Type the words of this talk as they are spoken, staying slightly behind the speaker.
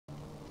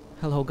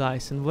Hello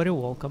guys and very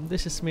welcome,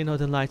 this is me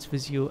Northern Lights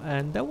with you,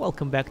 and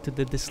welcome back to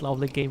this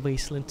lovely game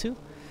Wasteland 2.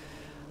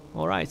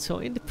 Alright, so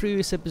in the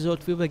previous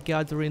episode we were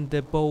gathering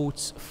the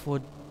boats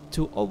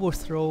to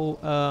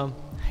overthrow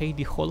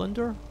Heidi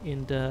Hollander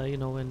in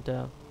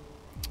the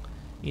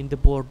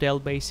Brothel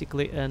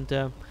basically,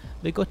 and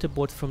we got a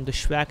boat from the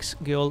Schwax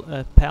girl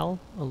Pal,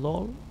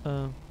 lol,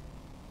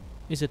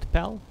 is it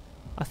Pal?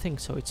 I think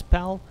so, it's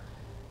Pal.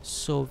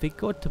 So we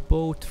got the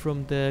boat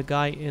from the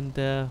guy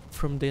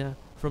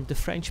from the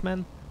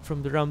Frenchman,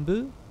 from the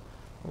Rambu,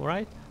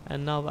 alright,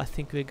 and now I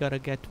think we gotta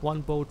get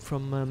one boat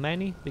from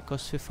Manny,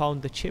 because we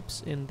found the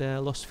chips in the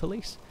Los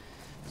Feliz.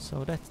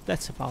 So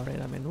that's about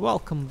it. I mean,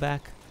 welcome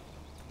back.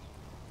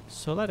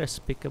 So let us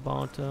speak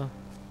about,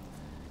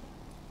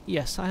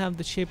 yes, I have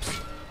the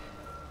chips.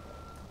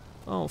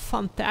 Oh,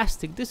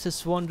 fantastic, this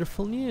is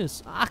wonderful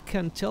news. I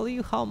can tell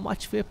you how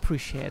much we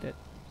appreciate it.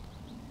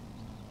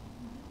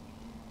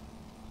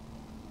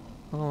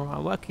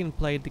 Alright, we can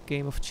play the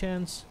game of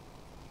chance.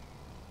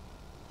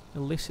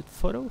 Illicit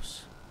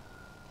photos.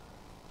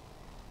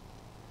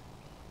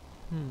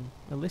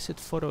 Illicit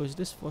photos.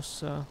 This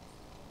was.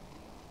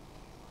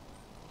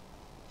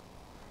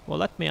 Well,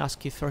 let me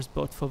ask you first.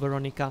 Vote for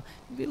Veronica.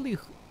 Will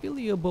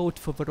you vote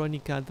for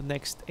Veronica at the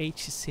next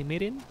HCC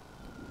meeting?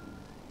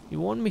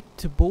 You want me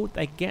to vote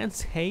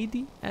against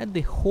Heidi at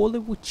the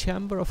Hollywood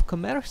Chamber of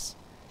Commerce?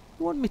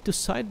 You want me to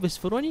side with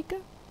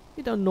Veronica?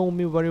 You don't know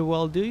me very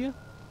well, do you?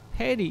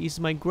 Heidi is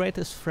my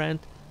greatest friend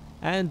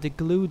and the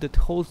glue that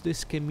holds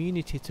this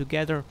community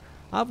together.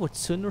 I would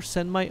sooner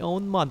send my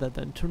own mother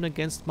than turn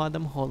against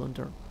Madame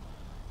Hollander.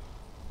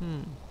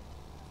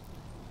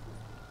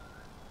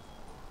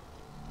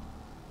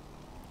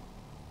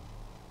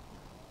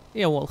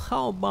 Yeah, well,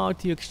 how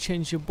about you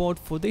exchange your vote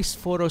for these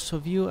photos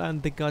of you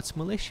and the Gods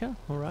Militia?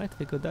 Alright,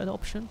 we got that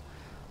option.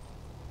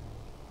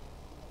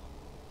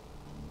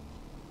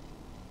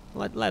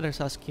 Let us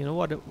ask,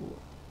 what...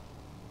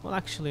 Well,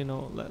 actually,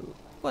 no.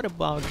 What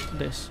about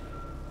this?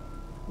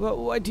 Well,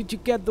 why did you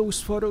get those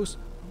photos?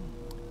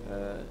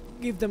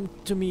 Give them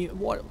to me.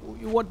 What,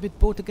 you want me to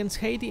vote against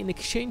Heidi in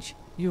exchange?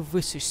 You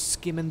vicious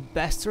scheming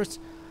bastards.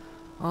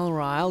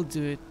 Alright, I'll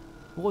do it.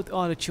 What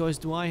other choice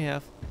do I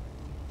have?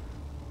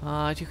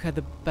 You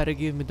had better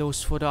give me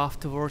those photos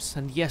afterwards,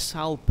 and yes,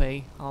 I'll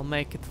pay. I'll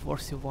make it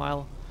worth your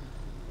while.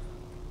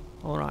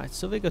 Alright,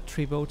 so we got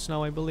 3 votes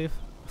now, I believe.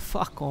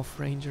 Fuck off,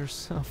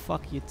 Rangers.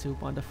 Fuck you too,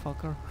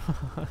 motherfucker.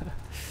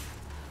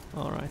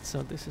 Alright,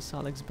 so this is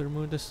Alex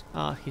Bermudez.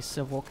 He's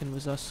walking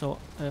with us, so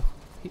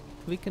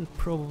we can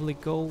probably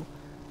go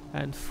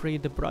and free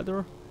the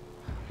brother.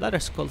 Let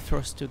us call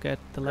first to get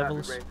the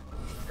levels.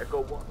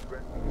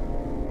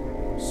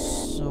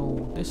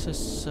 So this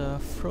is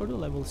Frodo,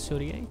 level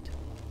 38.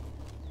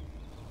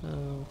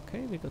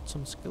 Okay, we got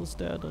some skills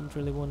there. Don't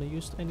really want to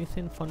use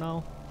anything for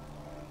now.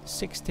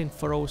 16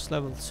 for Rose,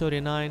 level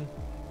 39.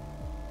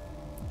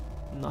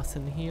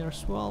 Nothing here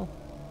as well.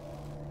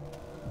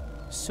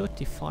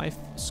 35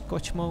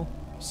 Scotchmo,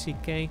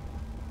 CK.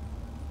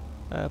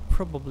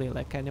 Probably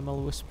like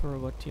Animal Whisperer,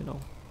 but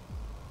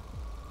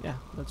yeah,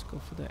 let's go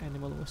for the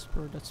Animal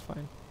Whisperer, that's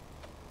fine.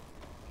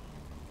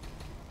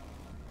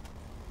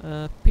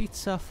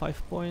 Pizza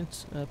 5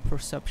 points,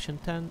 Perception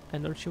 10,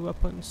 Energy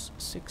Weapons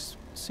 6,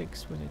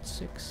 we need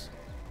 6.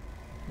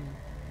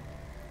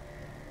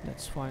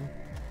 That's fine.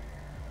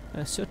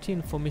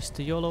 13 for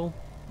Mr. YOLO.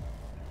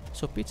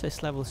 So Pizza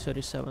is level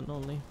 37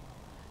 only.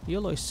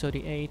 YOLO is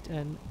 38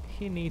 and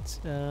he needs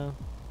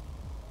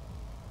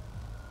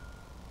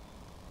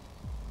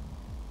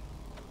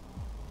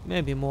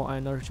maybe more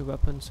energy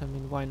weapons. I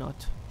mean, why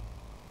not?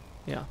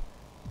 Yeah,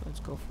 let's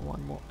go for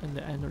one more in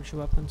the energy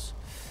weapons.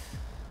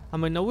 I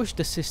mean, I wish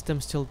the system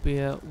still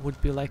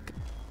would be like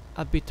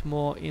a bit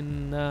more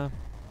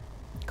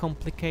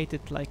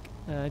complicated, like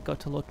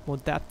got a lot more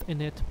depth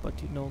in it, but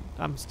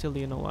I'm still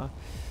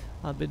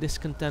I'll be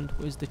discontent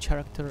with the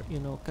character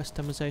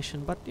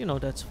customization, but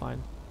that's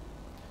fine.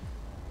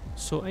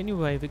 So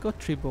anyway, we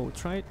got 3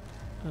 boats, right?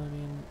 I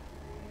mean,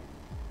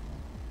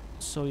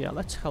 so yeah,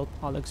 let's help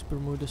Alex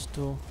Bermudez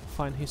to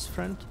find his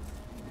friend.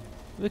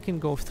 We can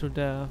go through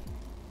the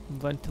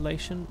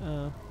ventilation,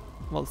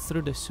 well,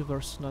 through the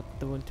sewers, not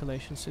the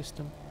ventilation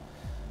system.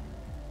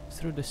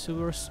 Through the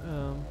sewers,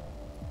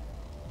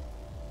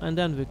 and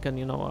then we can,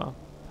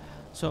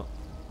 so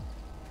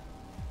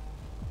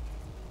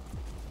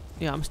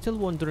yeah, I'm still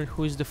wondering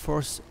who is the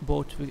first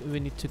boat we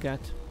need to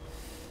get.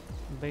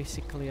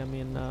 Basically, I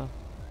mean,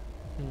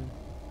 I'm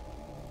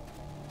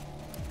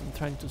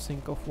trying to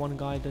think of one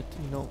guy that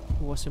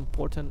who was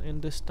important in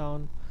this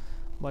town,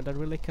 but I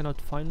really cannot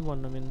find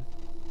one. I mean,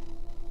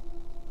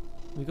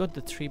 we got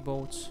the 3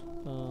 boats.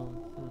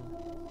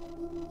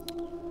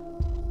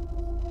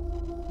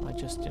 I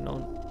just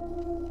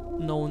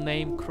no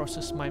name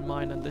crosses my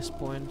mind at this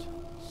point.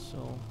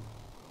 So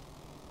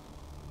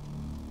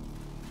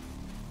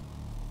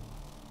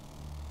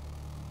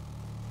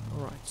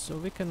alright, so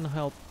we can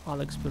help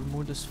Alex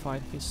Bermudez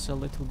fight his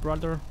little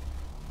brother.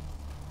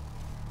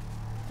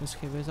 Is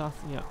he with us?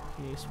 Yeah,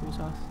 he is with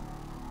us.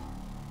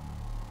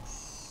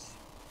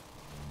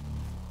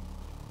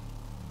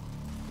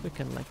 We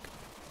can, like,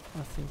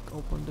 I think,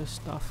 open this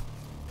stuff.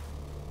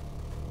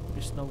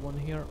 There's no one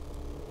here.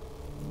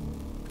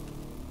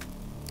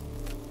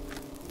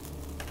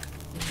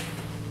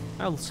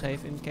 I'll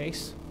save in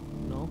case.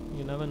 No,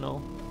 you never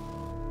know.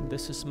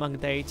 This is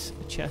Magdate's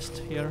chest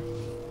here.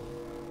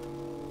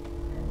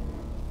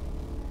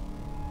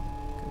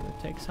 Can we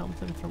take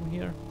something from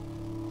here?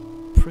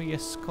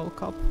 Prius skull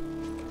cup.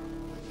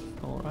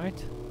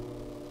 Alright.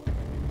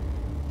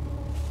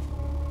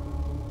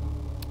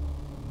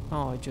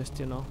 Oh, just,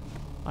 you know,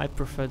 I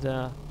prefer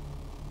the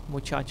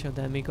Muchacha,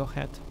 the Amigo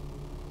head.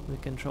 We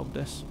can drop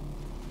this.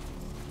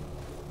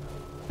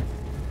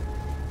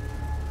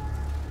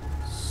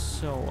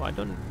 So I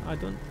don't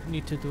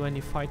need to do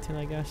any fighting,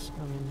 I guess.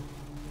 I mean,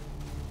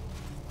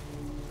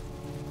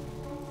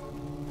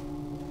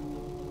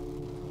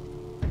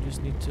 I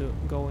just need to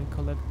go and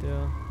collect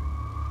the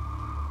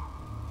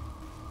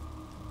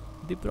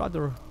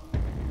brother.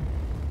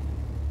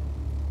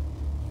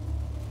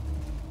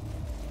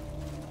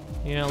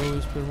 Yeah,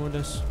 Luis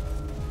Bermudez.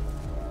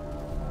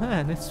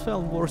 Man, it's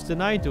felt worse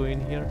than I do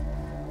in here.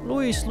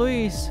 Luis,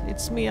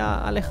 it's me,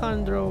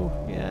 Alejandro.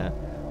 Yeah,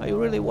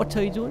 what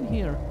are you doing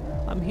here?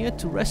 I'm here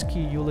to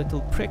rescue you,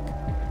 little prick.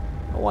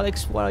 Oh,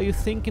 Alex, what are you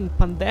thinking,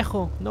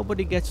 pandejo?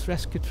 Nobody gets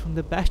rescued from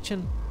the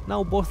Bastion.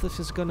 Now both of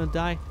us gonna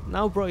die.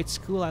 Now, bro, it's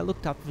cool. I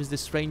looked up with the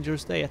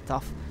strangers. They are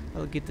tough.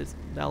 They'll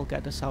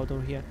get us out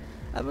of here.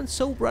 Even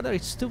so, brother,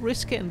 it's too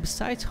risky. And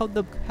besides, how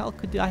the hell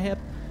could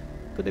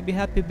I be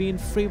happy being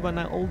free when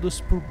all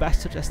those poor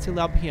bastards are still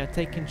up here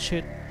taking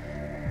shit?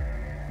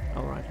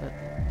 Alright,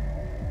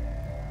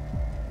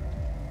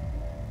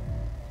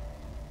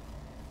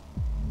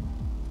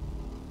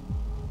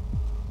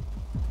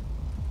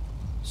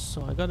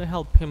 so I gotta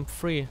help him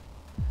free.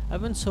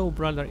 Even so,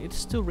 brother,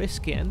 it's too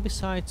risky, and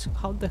besides,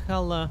 how the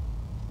hell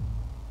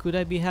could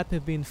I be happy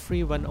being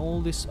free when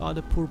all these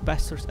other poor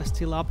bastards are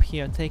still up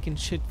here taking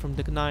shit from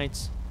the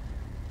knights?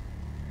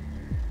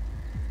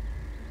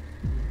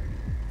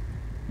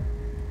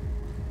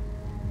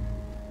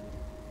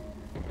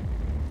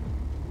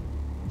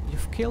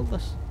 You've killed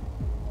us.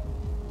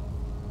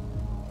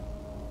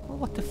 Well,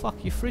 what the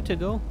fuck, you free to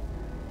go?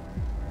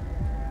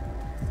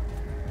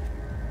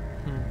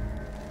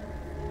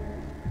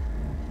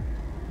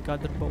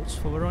 Got the boats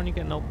for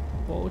Veronica. No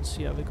boats.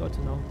 Yeah, we got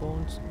enough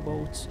boats.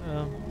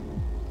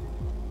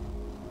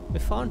 We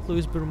found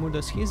Luis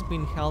Bermudez. He's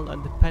been held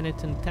at the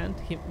penitent tent.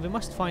 We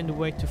must find a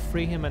way to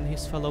free him and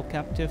his fellow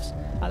captives.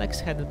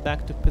 Alex headed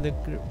back to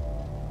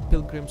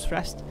Pilgrim's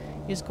Rest.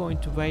 He's going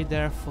to wait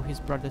there for his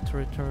brother to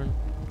return.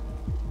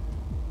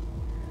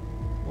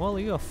 Well,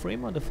 you're free,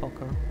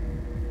 motherfucker.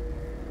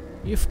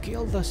 You've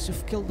killed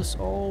us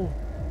all.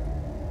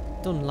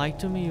 Don't lie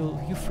to me.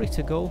 You're free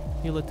to go,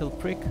 you little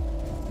prick.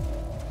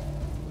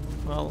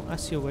 Well,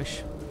 as you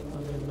wish. I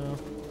mean,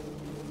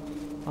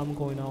 I'm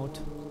going out.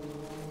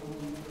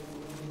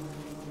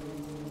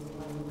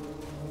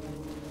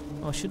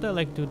 Oh, should I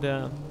like do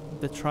the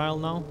trial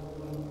now?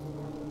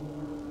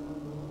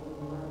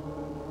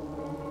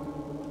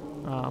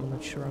 I'm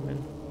not sure. I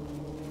mean,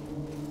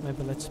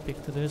 maybe let's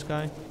speak to this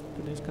guy.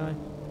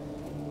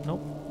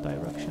 Nope.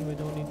 Direction. We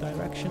don't need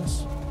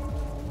directions.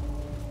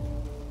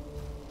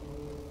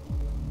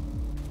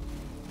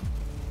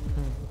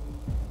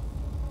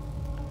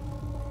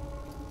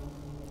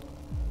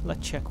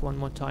 Let's check one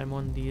more time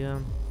on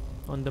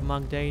the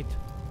Magdate,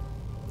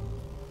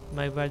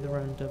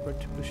 Mayweather and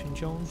Retribution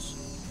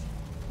Jones.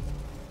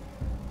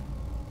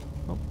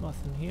 Oh,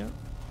 nothing here.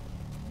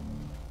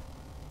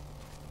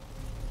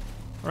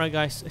 Alright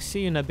guys,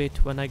 see you in a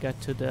bit when I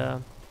get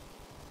to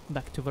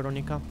back to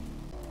Veronica.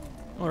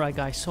 Alright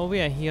guys, so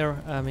we are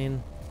here. I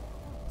mean,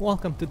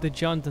 welcome to the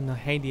John and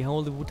Heidi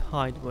Hollywood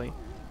Hideaway,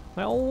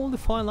 where all the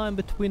fine line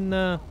between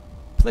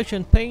pleasure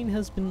and pain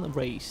has been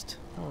erased.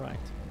 Alright.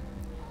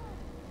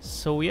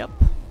 So yep,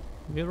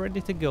 we're ready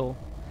to go.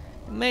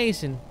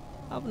 Amazing.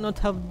 I would not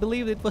have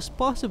believed it was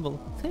possible.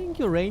 Thank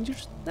you,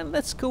 Rangers. Then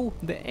let's go.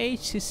 The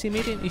HCC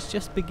meeting is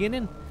just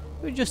beginning.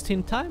 We're just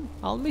in time.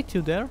 I'll meet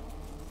you there.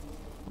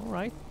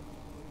 Alright.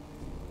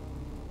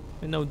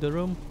 We know the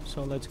room,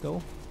 so let's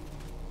go.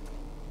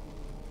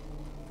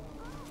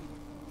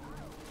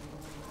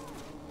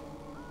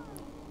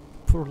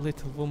 Poor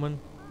little woman.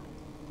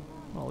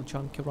 All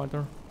junky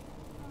rather.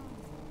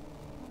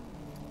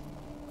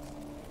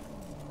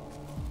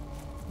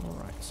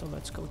 Alright, so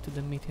let's go to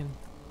the meeting.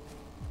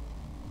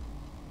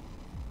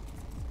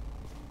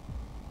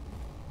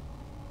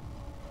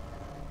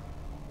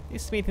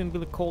 This meeting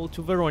will call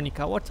to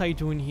Veronica. What are you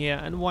doing here,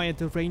 and why are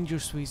the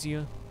Rangers with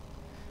you?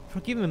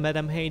 Forgive me,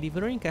 Madam Heidi.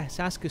 Veronica has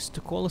asked us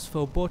to call us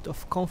for a vote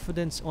of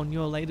confidence on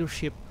your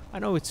leadership. I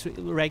know it's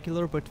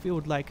irregular, but we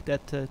would like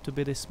that to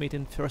be this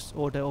meeting first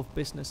order of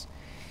business.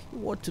 You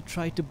want to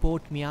try to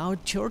vote me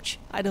out, George?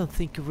 I don't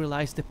think you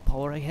realize the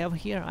power I have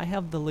here. I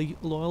have the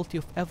loyalty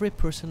of every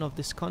person of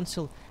this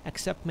council,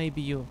 except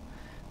maybe you.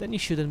 Then you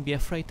shouldn't be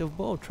afraid of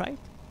vote, right?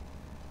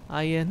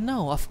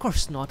 No, of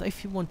course not.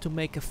 If you want to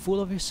make a fool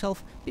of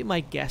yourself, be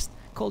my guest.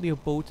 Call your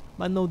vote,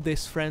 but know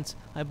this, friends.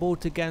 A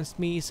vote against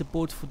me is a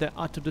vote for the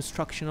utter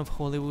destruction of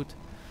Hollywood.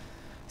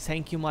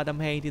 Thank you,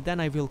 Madam Heidi. Then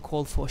I will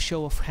call for a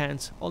show of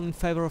hands. All in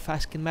favor of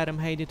asking Madam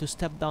Heidi to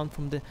step down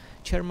from the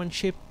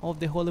chairmanship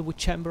of the Hollywood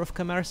Chamber of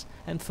Commerce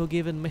and for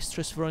giving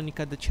Mistress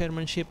Veronica the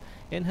chairmanship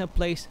in her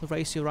place,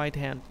 raise your right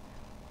hand.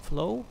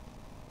 Flo?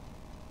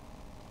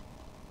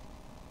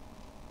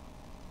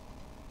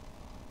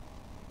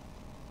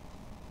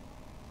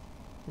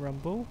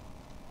 Rambo?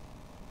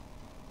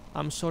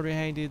 I'm sorry,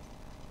 Heidi.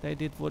 They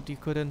did what you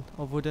couldn't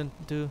or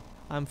wouldn't do.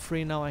 I'm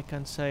free now, I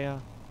can say.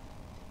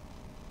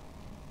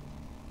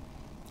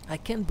 I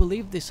can't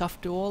believe this.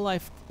 After all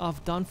I've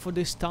done for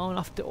this town,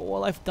 after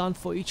all I've done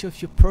for each of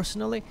you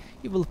personally,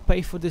 you will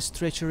pay for this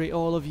treachery,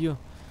 all of you.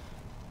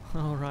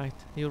 Alright,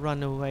 you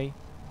run away.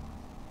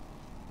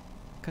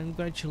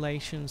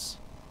 Congratulations.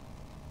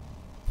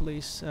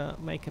 Please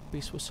make a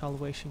peace with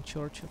Salvation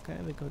Church. Okay,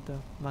 we got the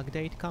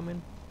Magdate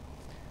coming.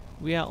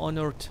 We are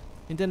honored.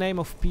 In the name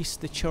of peace,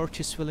 the church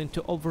is willing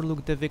to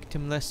overlook the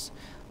victimless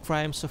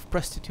crimes of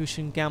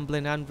prostitution,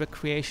 gambling and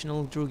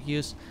recreational drug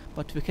use,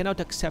 but we cannot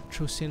accept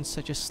true sins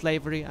such as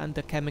slavery and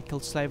the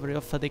chemical slavery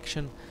of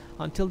addiction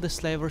until the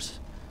slavers...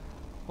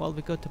 Well,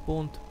 we got a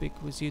bone to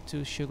pick with you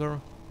too, Sugar.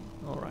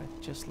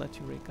 Alright, just let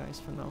you read, guys,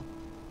 for now.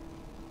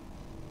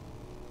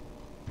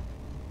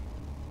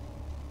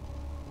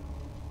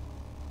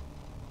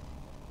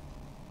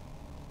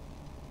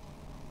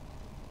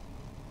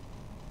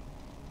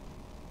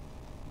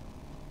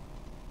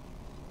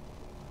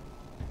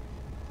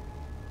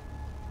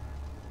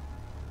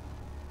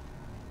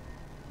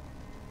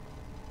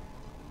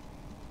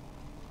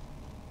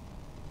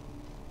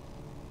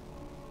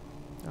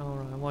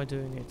 Alright, why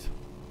doing it?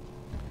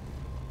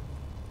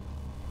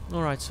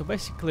 Alright, so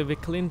basically we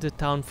cleaned the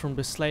town from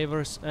the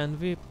slavers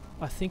and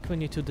I think we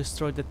need to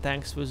destroy the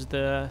tanks with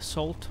the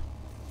salt.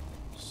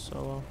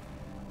 So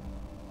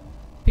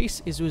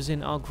peace is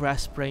within our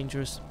grasp,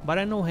 Rangers, but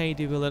I know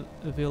Heidi will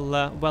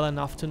well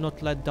enough to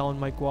not let down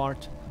my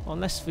guard.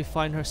 Unless we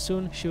find her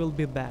soon, she will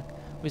be back.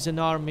 With an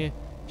army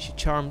she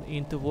charmed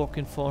into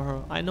working for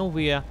her. I know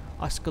we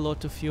ask a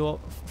lot of you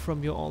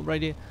from you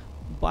already,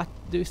 but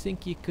do you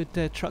think you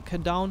could track her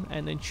down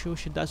and ensure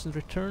she doesn't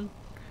return?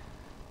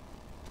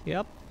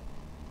 Yep.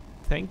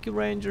 Thank you,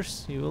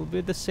 Rangers. You will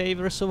be the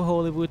saviors of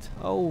Hollywood.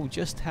 Oh,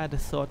 just had a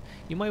thought.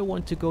 You might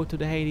want to go to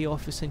the Heidi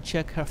office and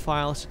check her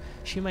files.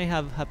 She may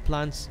have had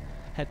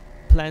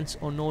plans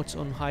or notes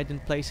on hiding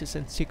places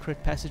and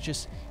secret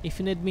passages. If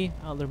you need me,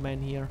 I'll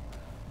remain here.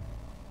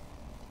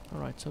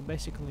 Alright, so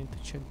basically need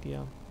to check the...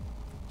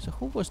 So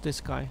who was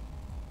this guy?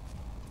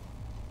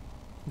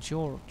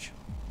 George.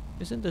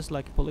 Isn't this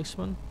like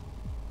policeman?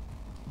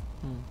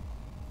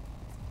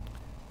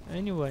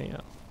 Anyway,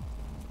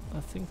 I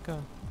think...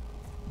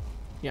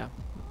 yeah.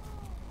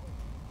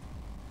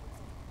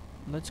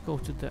 Let's go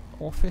to the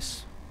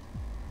office.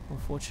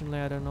 Unfortunately,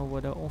 I don't know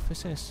where the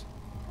office is.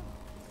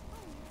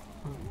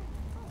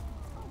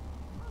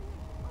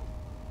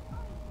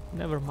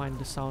 Never mind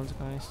the sounds,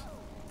 guys.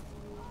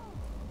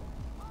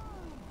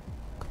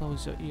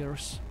 Close your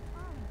ears.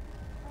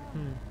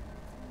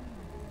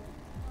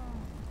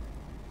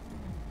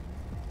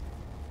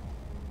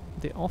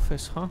 The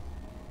office, huh?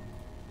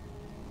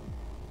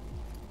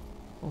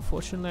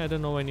 Unfortunately, I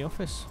don't know any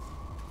office.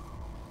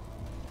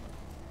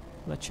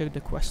 Let's check the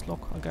quest log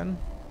again.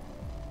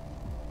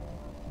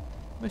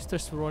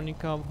 Mistress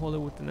Veronica of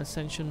Hollywood and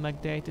Ascension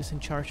Magdate is in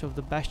charge of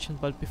the Bastion,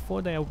 but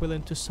before they are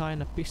willing to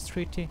sign a peace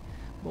treaty,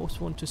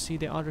 both want to see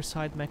the other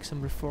side make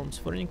some reforms.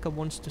 Veronica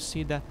wants to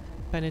see the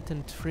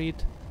penitent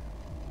freed,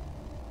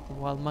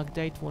 while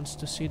Magdate wants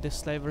to see the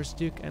slavers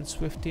Duke and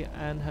Swifty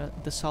and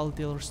the salt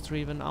dealers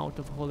driven out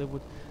of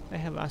Hollywood. They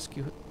have asked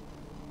you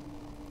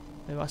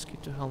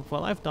to help.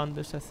 Well, I've done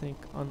this, I think.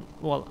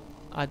 Well,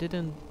 I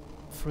didn't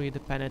free the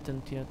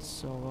penitent yet,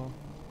 so...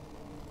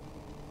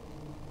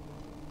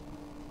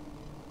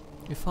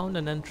 We found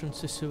an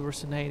entrance to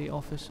sewers in Heidi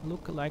office.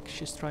 Look like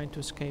she's trying to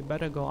escape.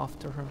 Better go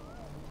after her.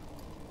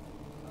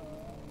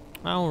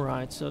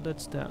 Alright, so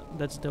that's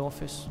the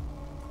office.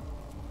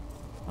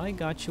 I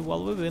got you.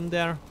 Well, we've been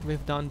there.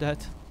 We've done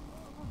that.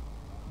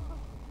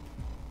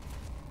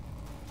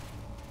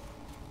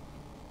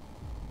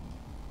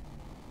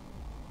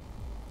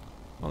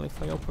 Well,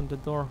 if I open the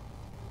door...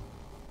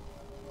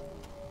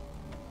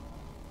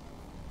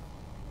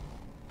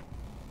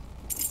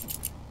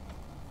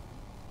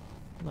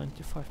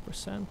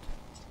 95%.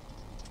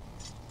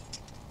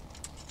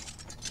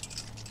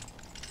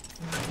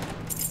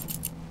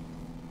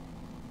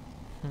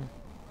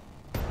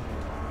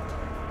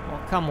 Oh,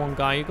 come on,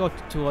 guy, you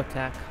got to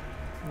attack.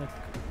 Like,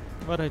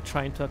 what are you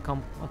trying to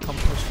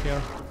accomplish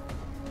here?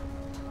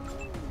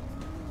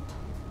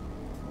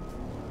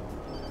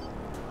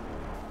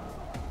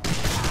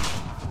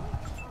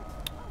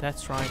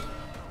 That's right.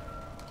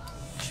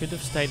 Should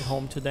have stayed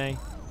home today.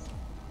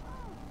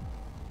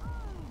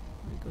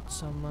 We got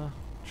some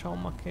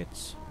trauma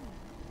kits.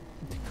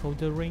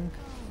 Decoder ring.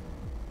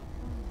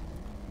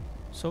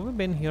 So we've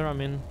been here, I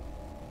mean...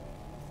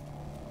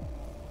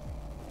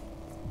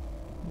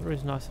 There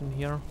is nothing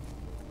here.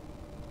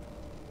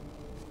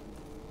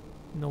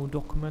 No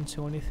documents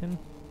or anything.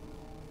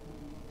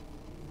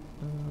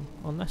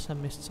 Unless I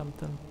missed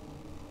something.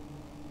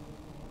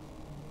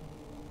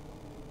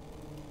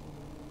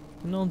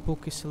 A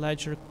notebook is a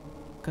ledger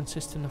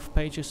consisting of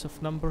pages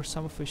of numbers,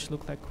 some of which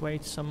look like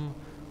weights, some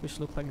which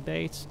look like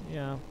dates.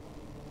 Yeah.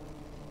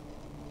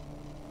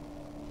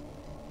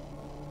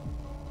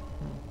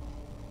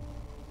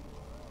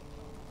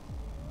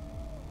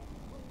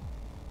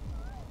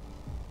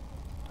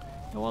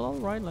 Well,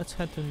 alright, let's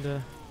head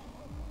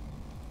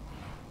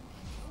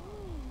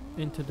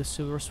into the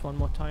sewers one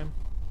more time.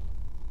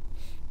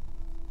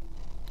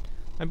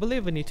 I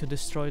believe we need to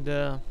destroy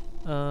the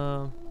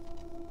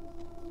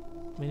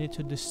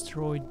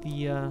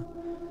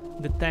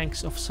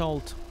tanks of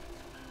salt,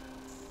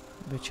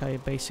 which I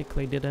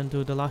basically didn't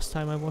do the last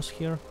time I was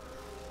here.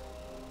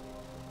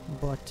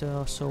 But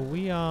so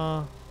we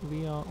are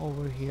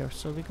over here,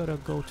 so we gotta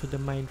go to the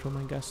main room,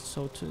 I guess.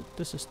 So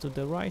this is to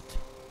the right.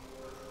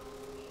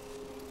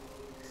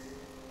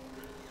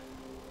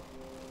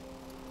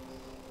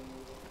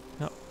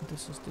 No,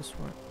 this is this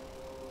one.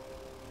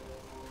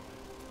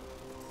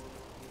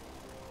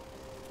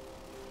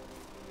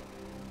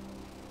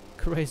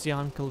 Crazy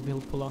Uncle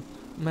Vilpula.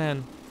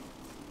 Man,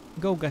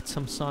 go get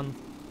some sun.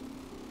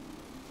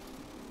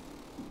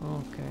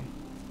 Okay.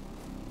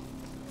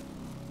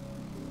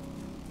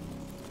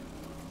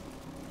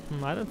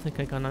 I don't think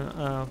I'm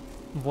gonna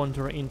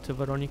wander into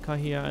Veronica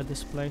here at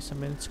this place. I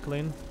mean, it's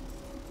clean.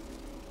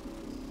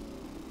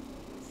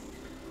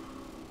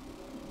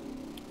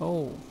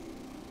 Oh.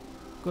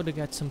 Gotta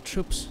get some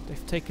troops.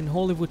 They've taken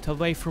Hollywood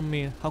away from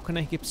me. How can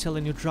I keep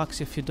selling you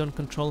drugs if you don't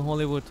control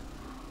Hollywood?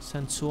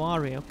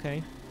 Sensuari,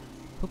 okay.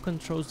 Who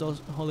controls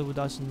those? Hollywood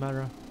doesn't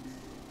matter.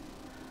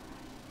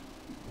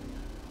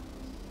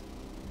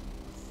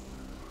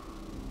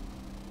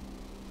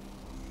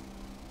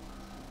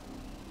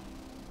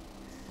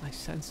 I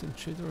sense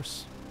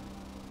intruders.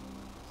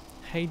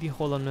 Heidi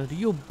Hollander,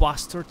 you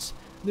bastards!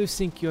 Do you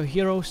think you're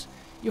heroes?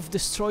 You've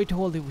destroyed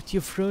Hollywood,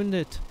 you've ruined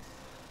it.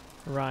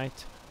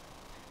 Right.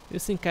 Do you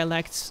think I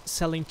liked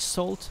selling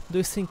salt? Do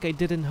you think it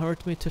didn't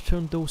hurt me to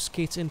turn those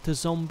kids into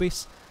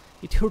zombies?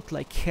 It hurt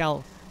like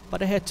hell,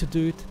 but I had to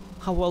do it.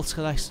 How else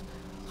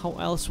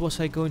was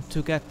I going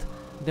to get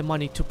the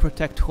money to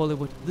protect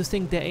Hollywood? Do you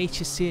think the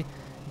HSC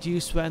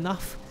dues were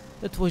enough?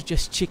 That was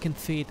just chicken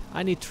feed.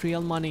 I need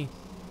real money.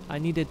 I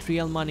needed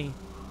real money.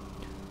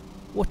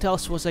 What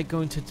else was I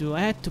going to do? I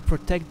had to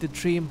protect the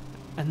dream,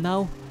 and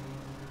now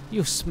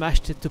you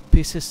smashed it to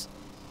pieces.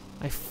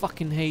 I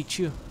fucking hate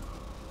you.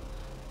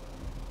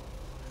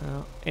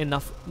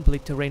 Enough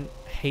blittering,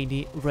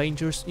 Haiti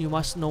Rangers. You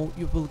must know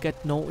you will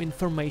get no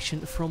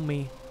information from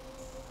me.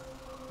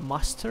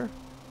 Master?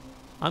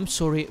 I'm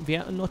sorry, we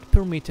are not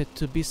permitted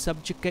to be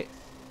subjected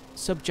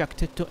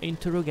to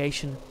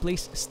interrogation.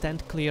 Please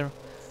stand clear.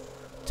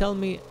 Tell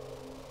me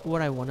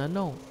what I wanna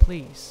know,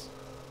 please.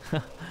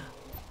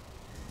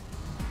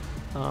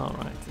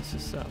 Alright, this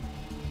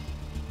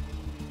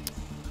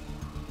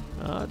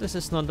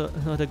is not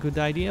a good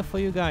idea for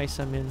you guys,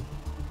 I mean.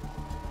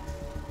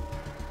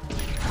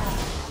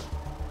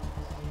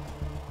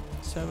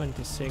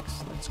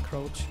 76, let's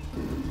crouch.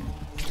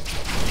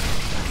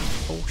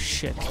 Oh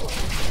shit.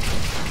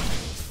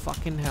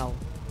 Fucking hell.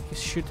 He's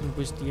shooting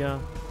with the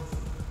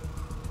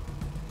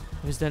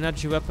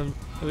energy weapon,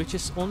 which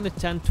is only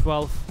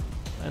 10-12,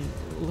 and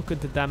look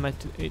at the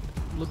damage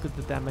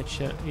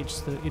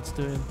it's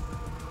doing.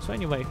 So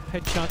anyway,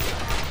 headshot.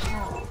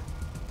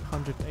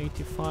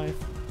 185.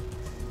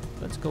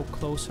 Let's go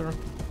closer.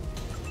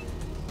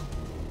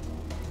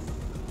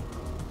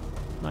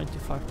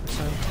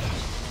 95%.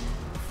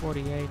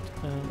 48,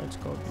 and let's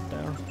go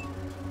there.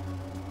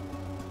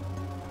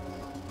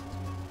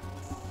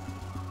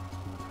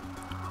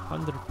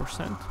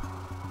 100%.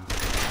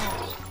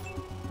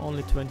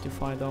 Only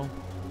 25 though.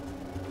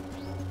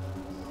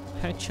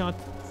 Headshot.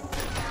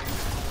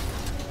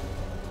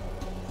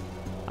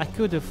 I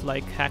could have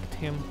like hacked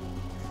him.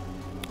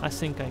 I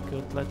think I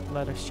could.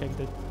 Let us check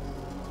that.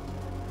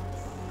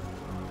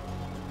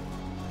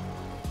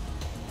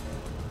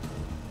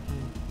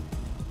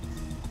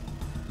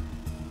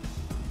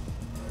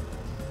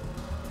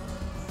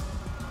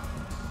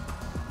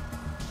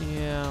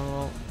 Yeah,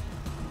 well,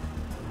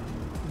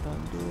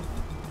 don't do.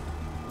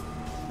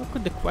 Look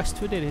at the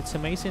quest we did, it's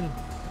amazing.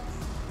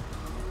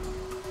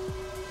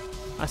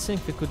 I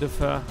think we could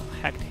have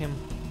hacked him.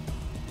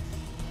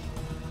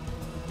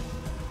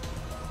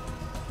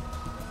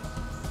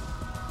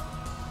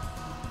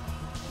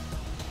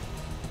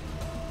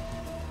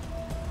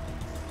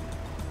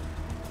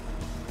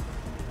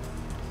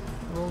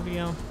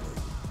 Rovia.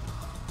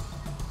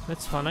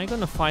 That's fun. Are you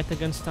gonna fight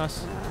against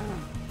us?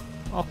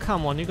 Oh,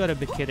 come on, you gotta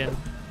be kidding.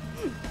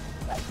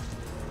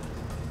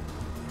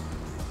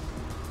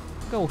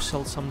 Go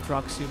sell some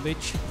drugs, you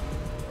bitch.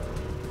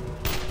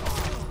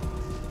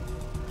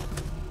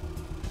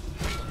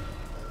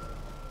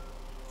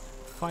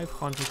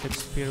 $500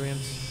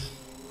 experience.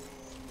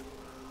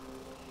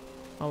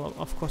 Well,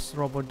 of course, the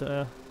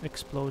robot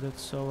exploded,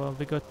 so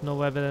we got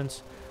no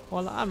evidence.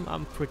 Well,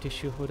 I'm pretty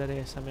sure who that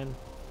is. I mean,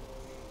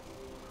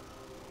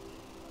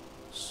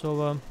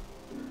 so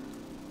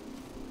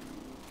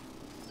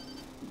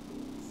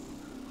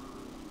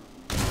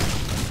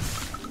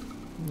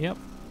Yep.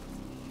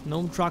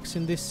 No drugs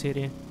in this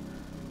city.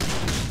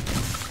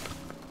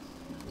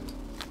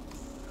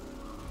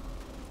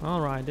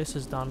 Alright, this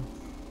is done.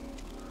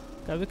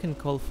 Okay, we can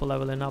call for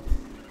leveling up.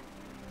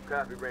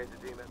 Copy, Ranger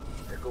Demon.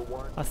 Echo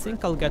 1. I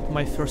think I'll get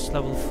my first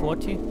level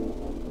 40.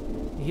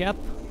 Yep.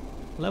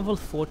 Level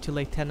 40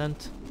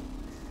 Lieutenant.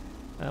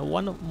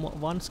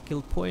 One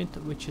skill point,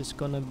 which is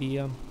gonna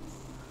be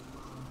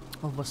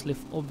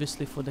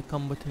obviously for the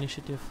combat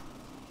initiative.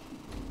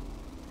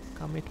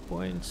 Commit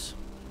points.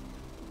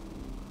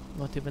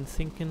 Not even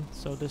thinking.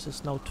 So this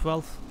is now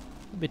 12,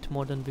 a bit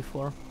more than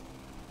before.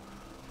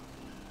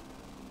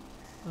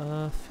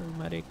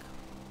 Filmatic.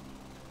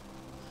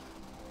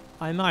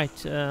 I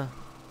might.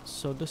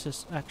 So this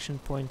is action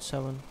point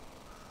 7.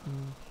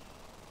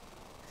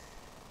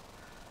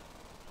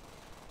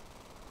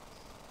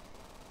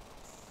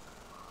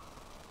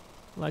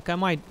 Like I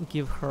might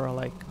give her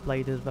like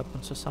bladed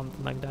weapons or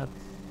something like that.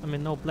 I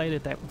mean, no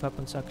bladed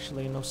weapons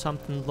actually, you know,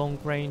 something long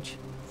range.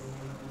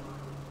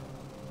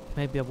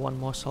 Maybe one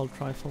more assault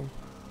rifle.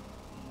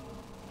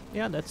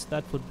 Yeah,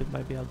 that would be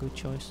maybe a good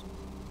choice.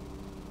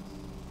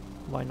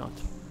 Why not?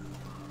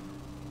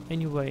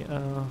 Anyway,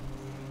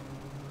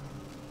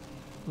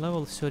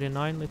 level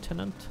 39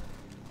 Lieutenant.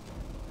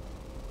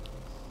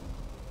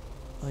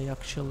 I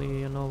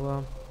actually, you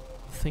know,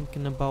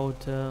 thinking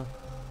about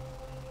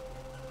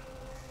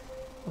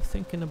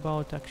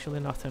actually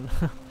nothing.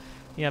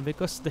 Yeah,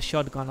 because the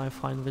shotgun, I'm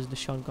fine with the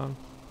shotgun.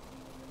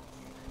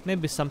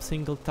 Maybe some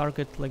single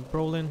target like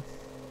brawling.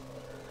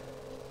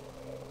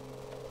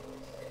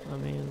 I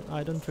mean,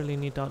 I don't really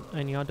need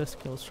any other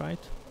skills, right?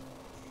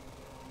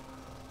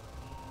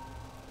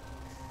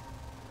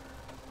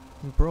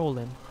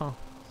 Brawling, huh?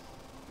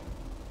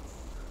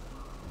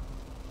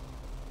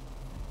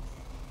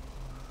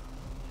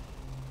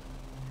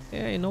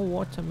 Yeah, you know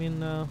what? I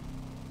mean,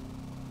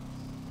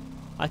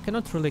 I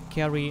cannot really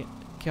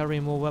carry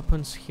more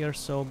weapons here,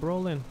 so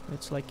brawling,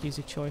 it's like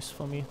easy choice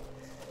for me.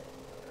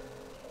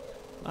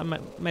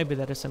 Maybe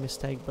that is a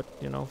mistake, but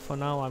you know, for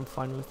now I'm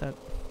fine with that.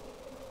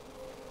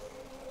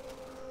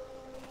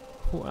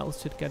 Who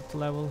else did get the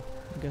level?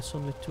 I guess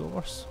only 2 of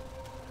us.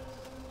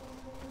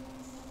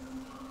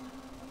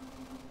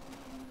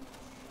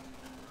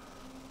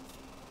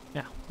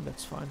 Yeah,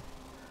 that's fine.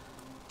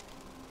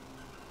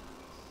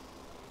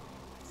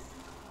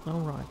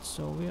 Alright,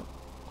 so we're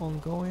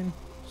ongoing.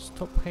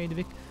 Stop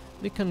Heidi.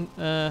 We can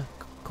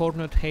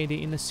corner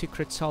Heidi in a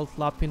secret salt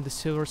lab in the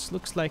sewers.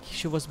 Looks like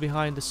she was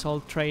behind the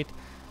salt trade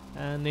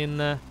and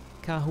in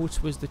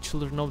cahoots with the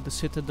children of the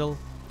Citadel.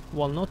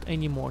 Well, not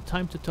anymore.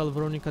 Time to tell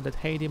Veronica that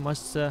Heidi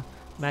must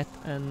met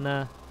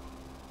an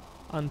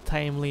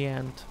untimely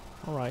end.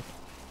 Alright.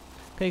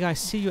 Okay guys,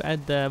 see you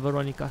at the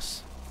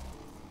Veronica's.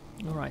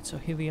 Alright, so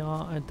here we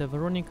are at the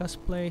Veronica's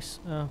place.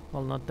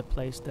 Well, not the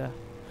place, the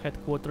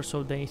headquarters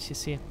of the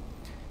ACC.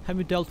 Have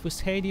you dealt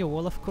with Heidi?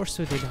 Well, of course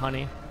we did,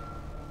 honey.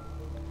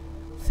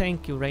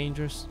 Thank you,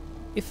 Rangers.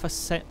 If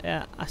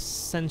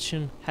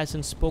Ascension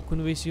hasn't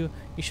spoken with you,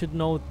 you should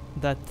know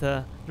that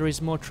there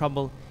is more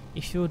trouble.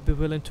 If you would be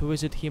willing to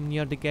visit him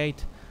near the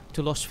gate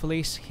to Los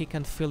Feliz, he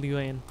can fill you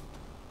in.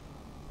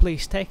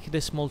 Please take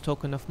this small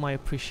token of my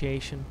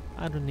appreciation.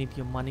 I don't need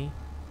your money.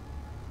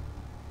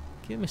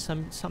 Give me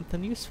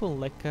something useful,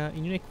 like a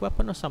unique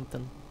weapon or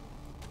something.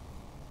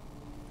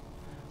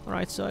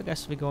 Alright, so I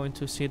guess we're going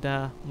to see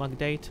the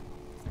Magdate.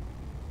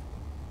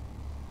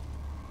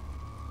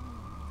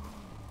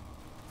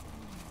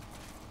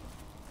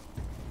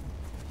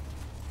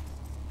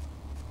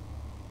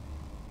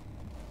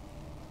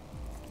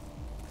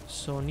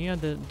 So near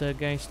the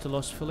gates to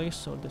Los Feliz,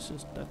 so this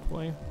is that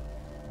way.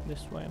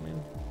 This way, I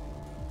mean.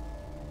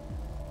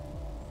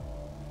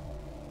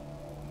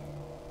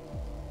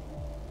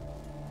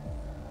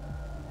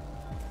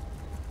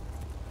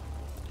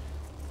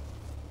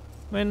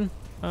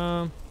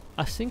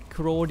 I think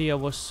Rhodia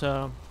was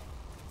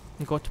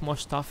got more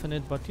stuff in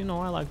it, but you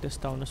know, I like this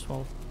town as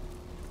well.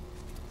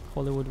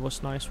 Hollywood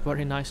was nice,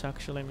 very nice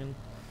actually, I mean,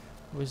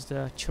 with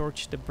the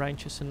church, the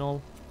branches and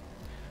all.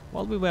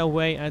 While we were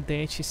away at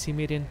the HCC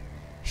meeting,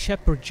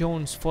 Shepherd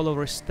Jones'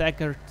 followers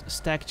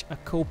stacked a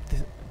cope.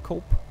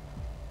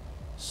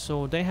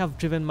 So they have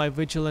driven my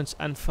vigilance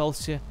and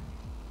false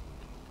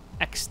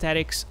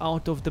ecstatics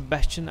out of the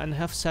bastion and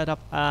have set up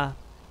a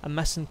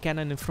mason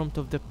cannon in front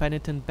of the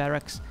penitent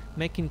barracks,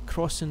 making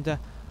crossing the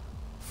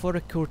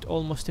forecourt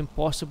almost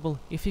impossible.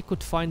 If we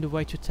could find a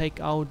way to take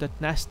out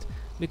that nest,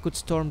 we could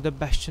storm the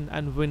bastion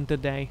and win the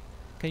day.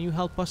 Can you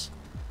help us?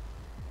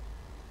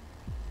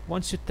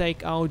 Once you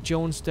take out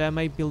Jones, there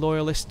may be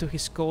loyalists to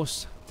his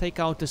cause. Take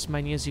out as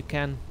many as you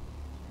can.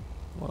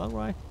 Well,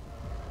 alright.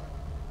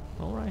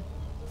 Alright.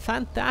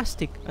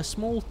 Fantastic! A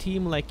small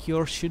team like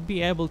yours should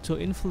be able to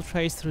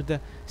infiltrate through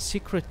the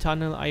secret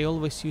tunnel I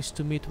always used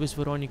to meet with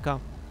Veronica.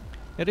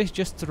 It is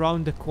just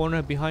around the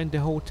corner behind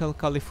the Hotel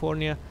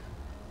California,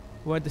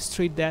 where the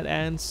street dead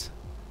ends.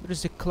 There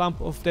is a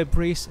clump of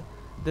debris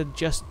that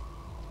juts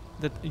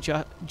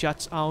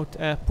out.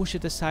 Push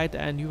it aside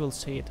and you will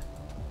see it.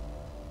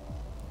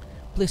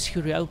 Please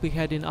hurry, I'll be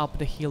heading up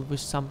the hill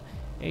with some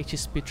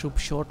HSP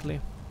troops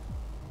shortly.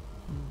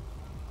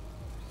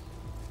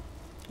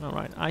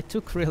 Alright, I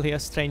took really a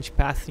strange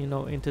path, you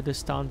know, into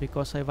this town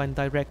because I went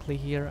directly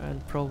here,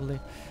 and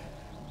probably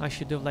I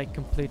should have like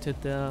completed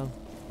the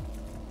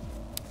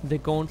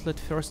gauntlet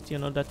first, you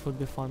know, that would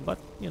be fun, but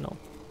you know.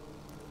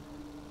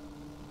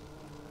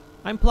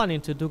 I'm planning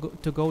to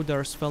go there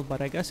as well,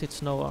 but I guess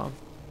it's no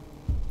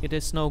it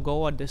is no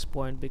go at this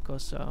point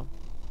because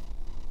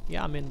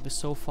yeah, I mean, we're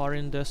so far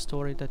in the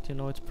story that, you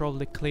know, it's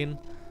probably clean.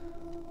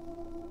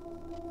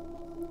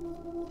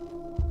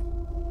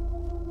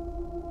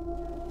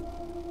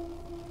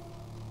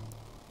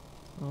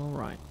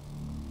 Alright.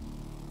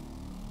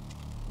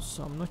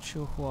 So I'm not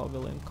sure who I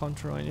will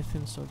encounter or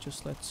anything, so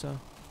just let's do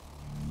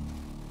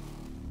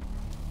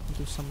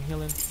some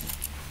healing.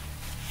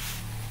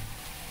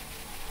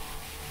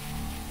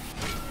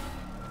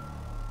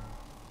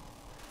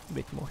 A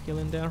bit more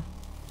healing there.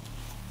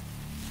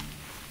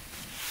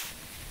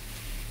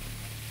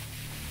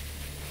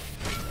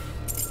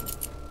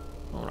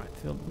 Alright,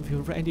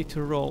 we're ready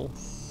to roll.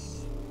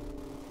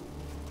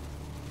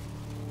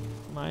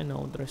 I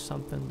know there's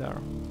something there.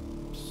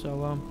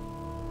 So,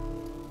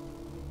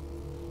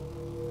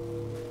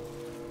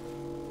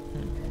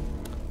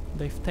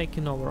 they've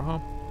taken over, huh?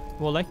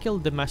 Well, I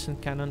killed the machine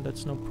cannon,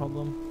 that's no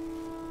problem.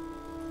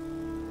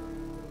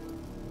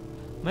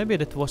 Maybe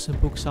that was a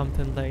book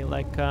something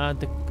like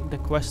the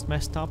quest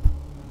messed up,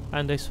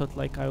 and they thought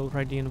like I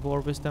already in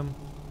war with them.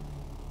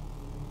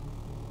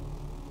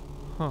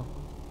 Huh.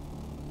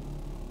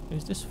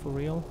 Is this for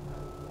real?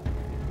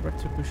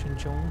 Retribution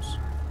Jones?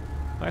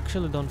 I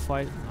actually don't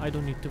fight. I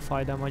don't need to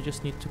fight them. I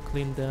just need to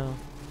clean the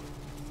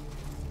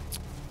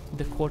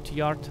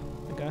courtyard,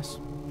 I guess.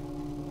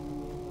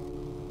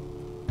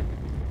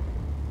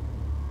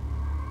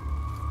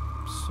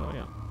 So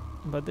yeah,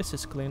 but this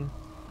is clean.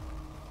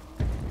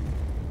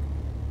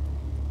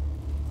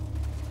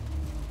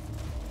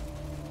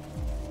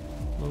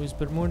 Luis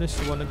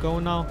Bermudez, you wanna go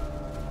now?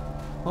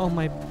 Oh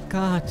my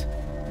god!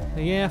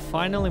 Yeah,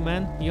 finally,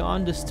 man, you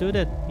understood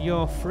it.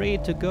 You're free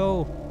to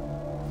go.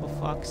 For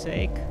fuck's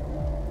sake.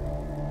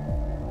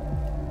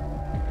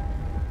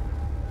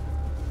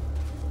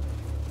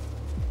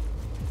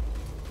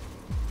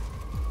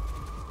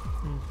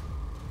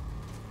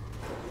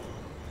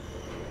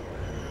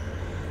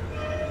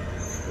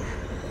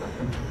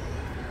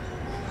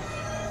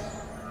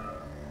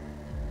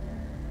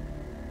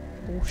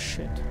 Oh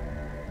shit.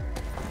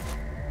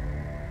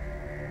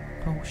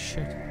 Oh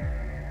shit.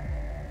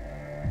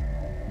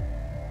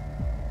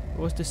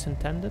 Was this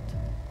intended?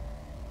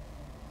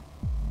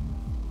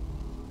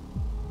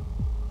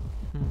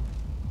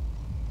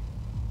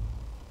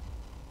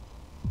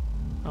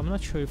 I'm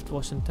not sure if it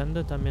was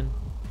intended. I mean,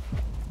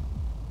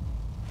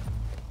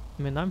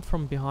 I'm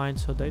from behind,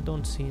 so they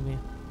don't see me.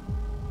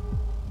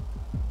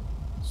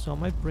 So I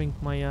might bring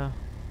my yep,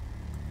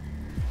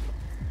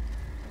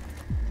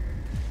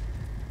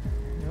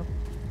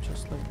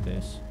 just like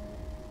this.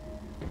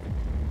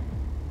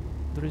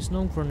 There is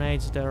no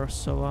grenades there,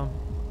 so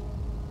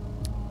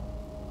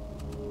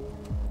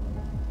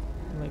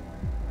like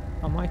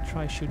I might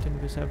try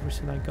shooting with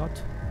everything I got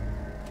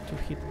to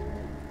hit.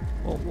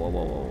 Oh, whoa,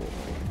 whoa, whoa.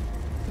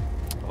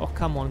 Oh,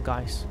 come on,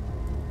 guys.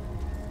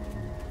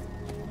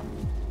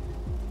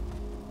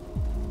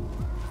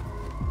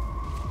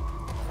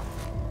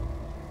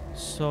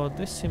 So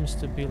this seems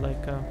to be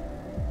like a...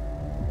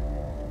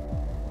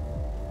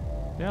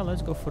 Yeah,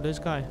 let's go for this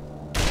guy.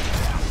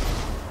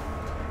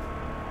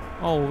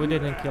 Oh, we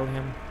didn't kill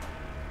him.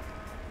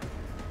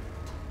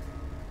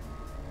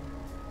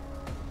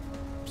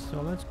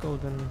 So let's go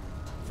then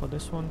for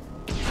this one.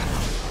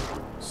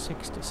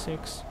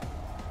 66.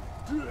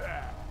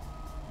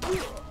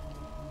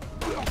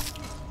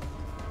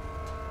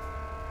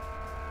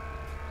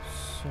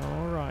 So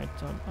alright,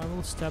 I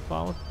will step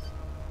out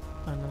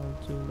and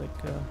I'll do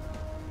like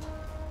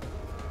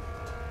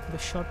the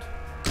shot.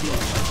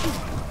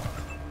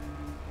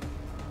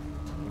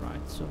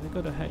 Right, so we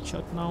got a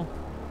headshot now.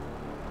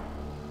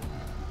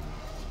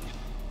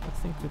 I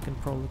think we can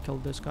probably kill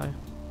this guy.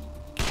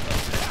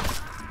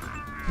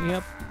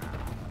 Yep.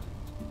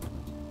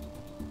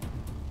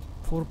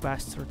 Poor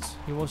bastards.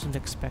 He wasn't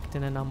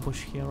expecting an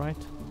ambush here,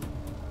 right?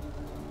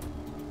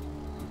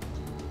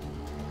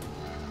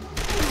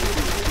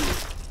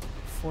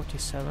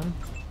 $47.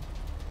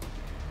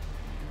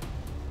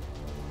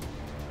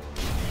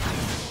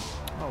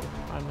 Oh,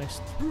 I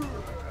missed.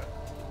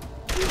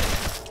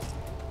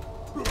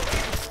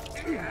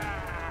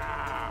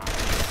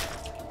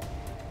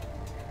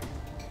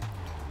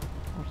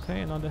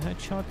 Okay, another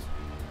headshot.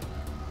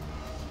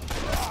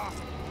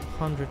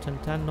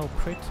 110, no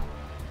crit.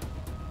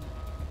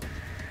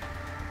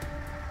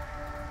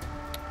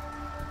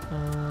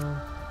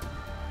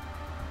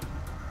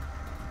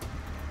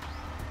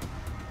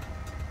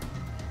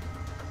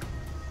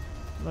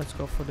 Let's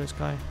go for this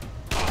guy.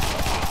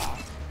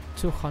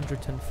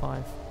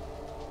 205.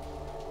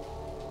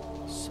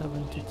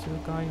 72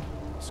 guy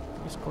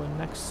is going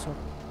next, so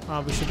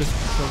we should have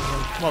killed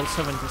him. Well,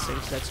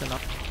 76, that's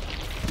enough.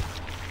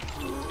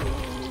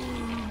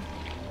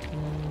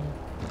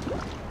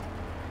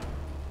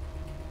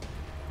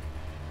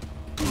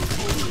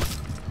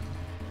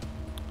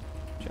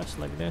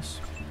 this.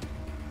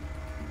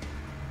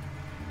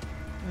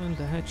 And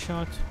the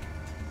headshot.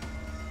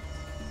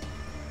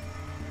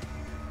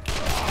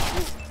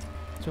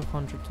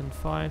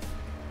 205.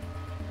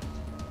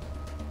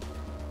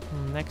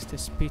 Next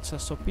is pizza,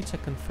 so pizza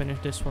can finish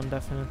this one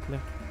definitely.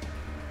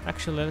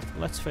 Actually,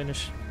 let's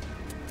finish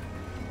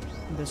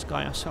this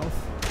guy ourselves.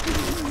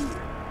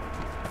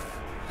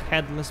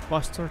 Headless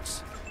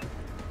bastards.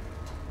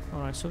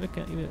 Alright, so we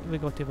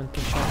got even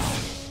 2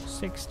 shots.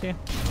 60.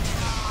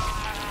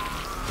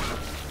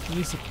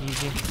 Easy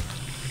peasy.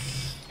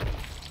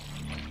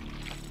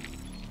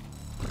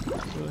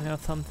 Do we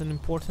have something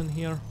important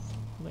here?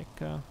 Like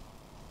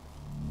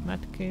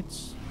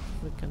medkits.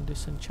 We can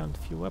disenchant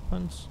few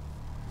weapons.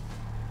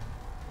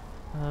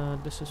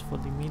 This is for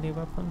the melee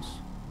weapons.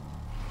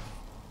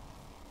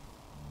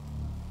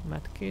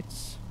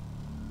 Medkits.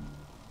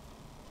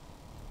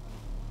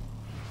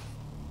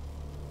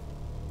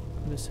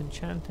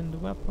 Disenchanting the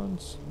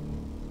weapons.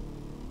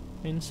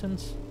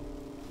 Incense.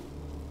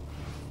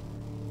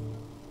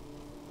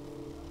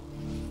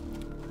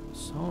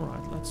 So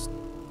alright, let's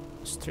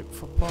strip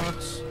for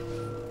parts.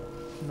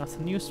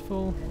 Nothing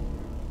useful.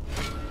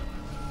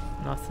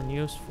 Nothing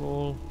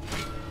useful.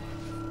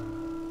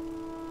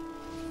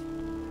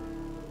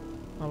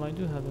 Well, I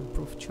do have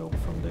improved choke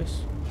from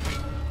this.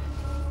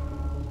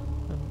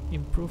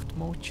 Improved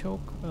mode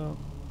choke.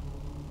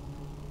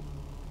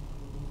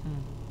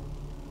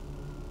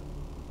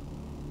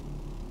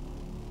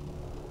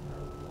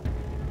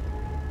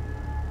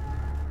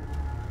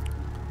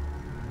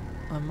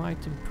 I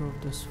might improve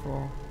this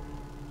for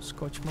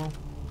Scotchmo.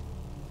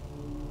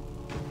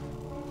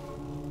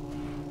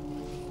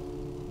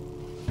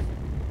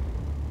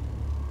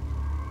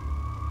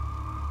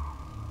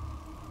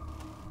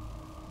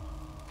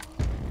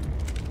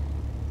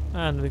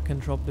 And we can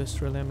drop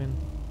this really, I mean,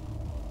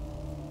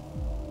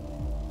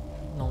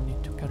 no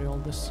need to carry all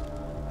this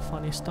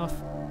funny stuff.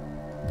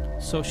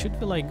 So should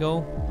we like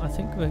go? I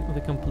think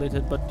we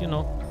completed, but you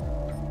know,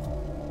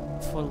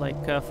 for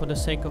like for the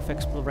sake of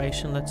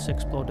exploration, let's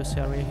explore this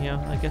area here.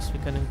 I guess we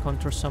can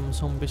encounter some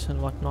zombies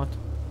and whatnot.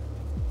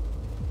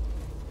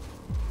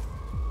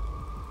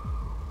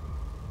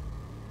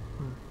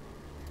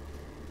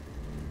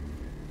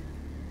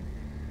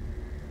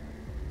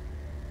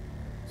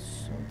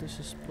 So this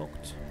is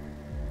blocked.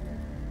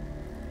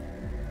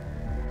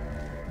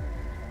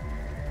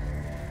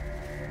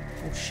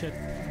 Oh shit,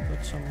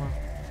 got some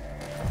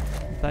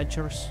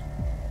badgers.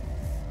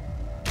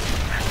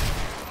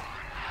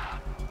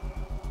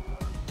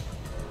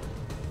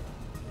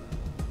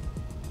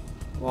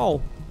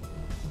 Whoa!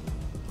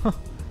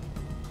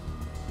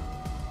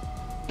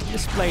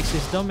 This place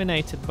is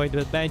dominated by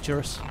the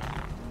badgers.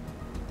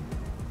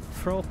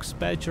 Frogs,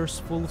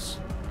 badgers, wolves.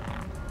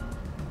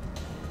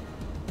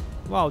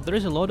 Wow, there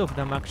is a lot of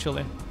them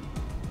actually.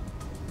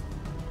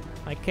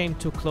 I came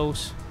too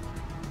close.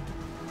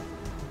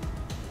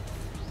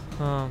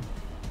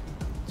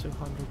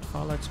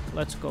 200.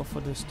 Let's go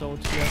for this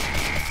toad here.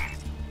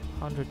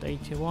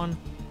 181.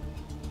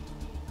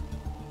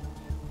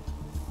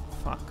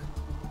 Fuck.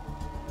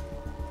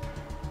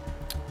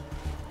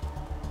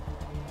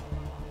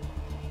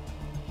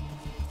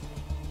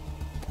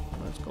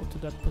 Let's go to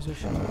that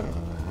position.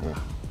 Got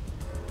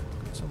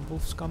some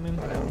wolves coming.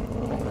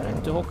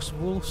 Dogs,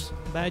 wolves,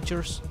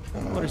 badgers.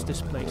 What is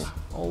this place?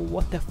 Oh,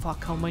 what the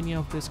fuck? How many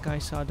of these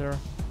guys are there?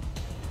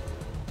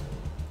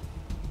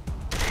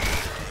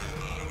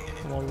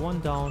 Well, 1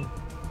 down.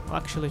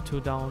 Actually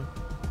 2 down.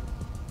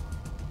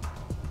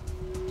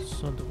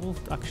 So the wolf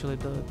actually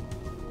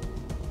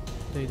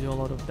they do a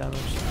lot of damage.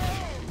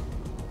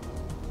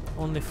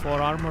 Only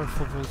 4 armor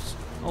for wolves.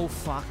 Oh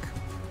fuck.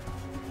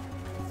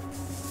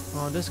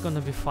 Oh, this is gonna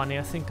be funny.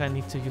 I think I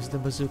need to use the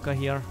bazooka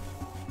here.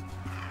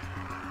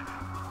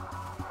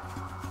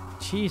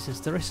 Jesus,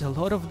 there is a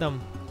lot of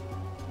them.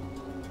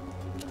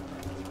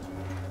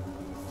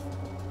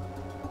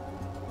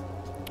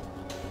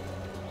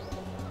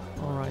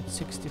 Alright,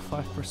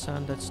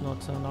 65%, that's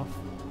not enough.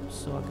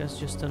 So I guess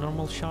just a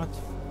normal shot.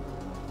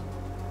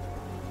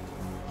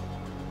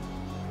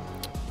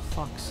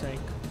 Fuck's sake.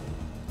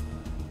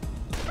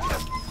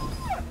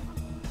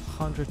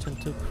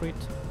 102 crit.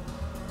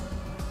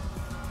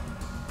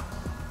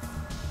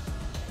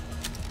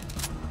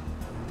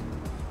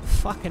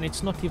 Fucking,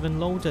 it's not even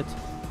loaded.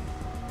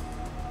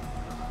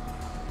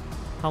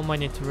 How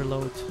many to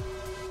reload?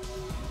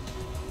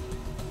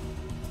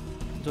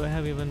 Do I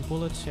have even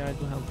bullets? Yeah, I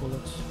do have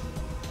bullets.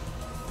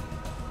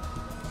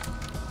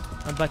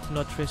 I better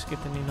not risk it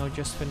and, you know,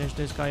 just finish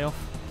this guy off.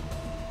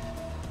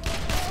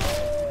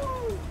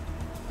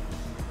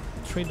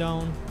 3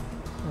 down.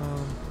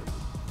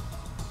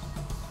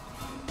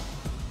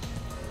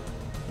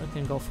 I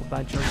can go for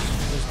badgers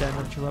with the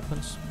energy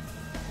weapons.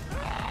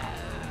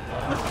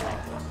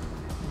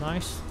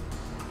 Nice.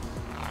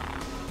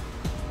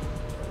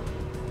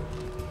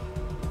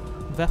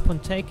 Weapon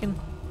taken.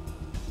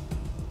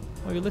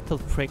 Oh, you little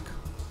prick.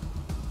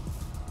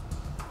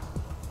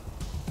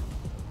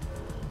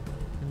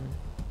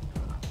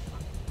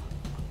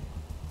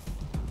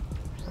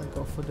 I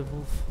go for the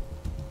wolf.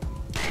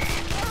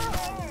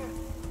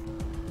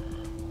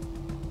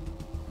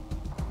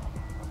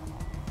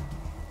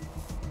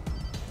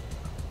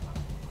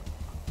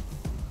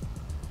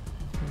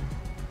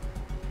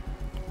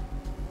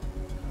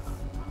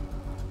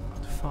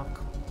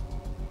 fuck.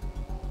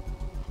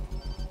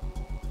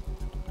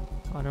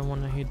 I don't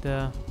want to hit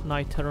the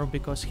night terror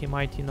because he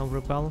might, you know,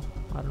 rebel.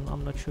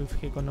 I'm not sure if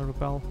he's gonna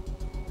rebel.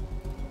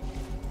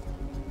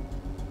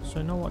 So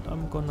you know what?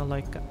 I'm gonna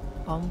like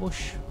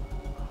ambush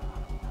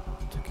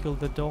to kill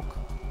the dog.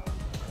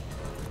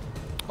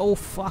 Oh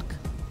fuck!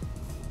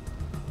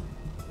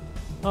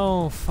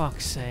 Oh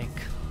fuck's sake!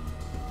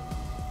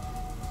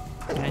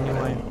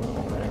 Anyway,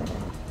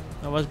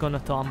 I was gonna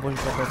to ambush,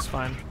 but that's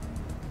fine.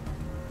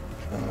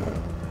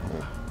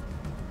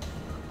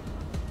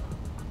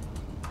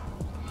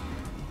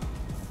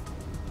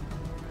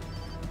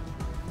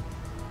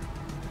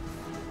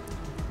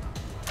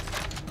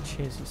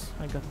 Jesus,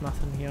 I got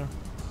nothing here.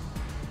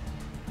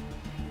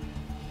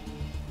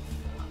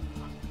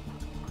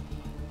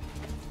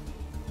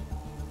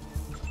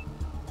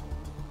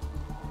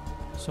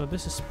 So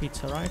this is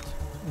pizza, right?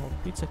 Well,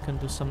 pizza can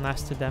do some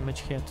nasty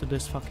damage here to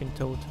this fucking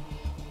toad.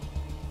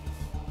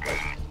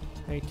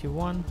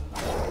 81.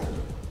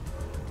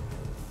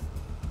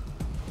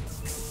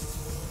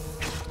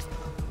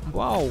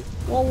 Wow!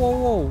 Whoa, whoa,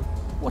 whoa!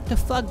 What the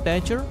fuck,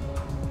 Badger?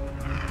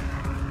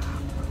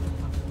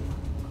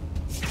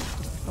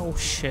 Oh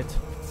shit.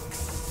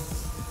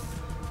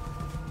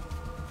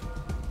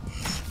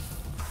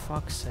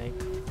 Fuck's sake.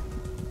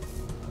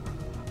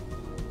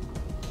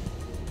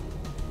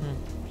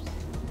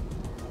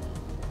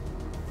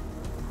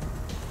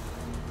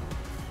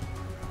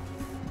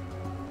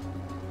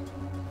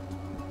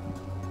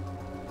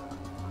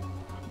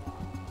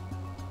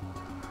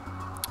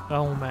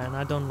 Oh man,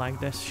 I don't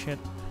like this shit.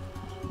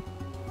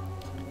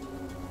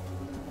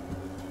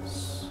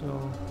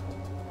 So...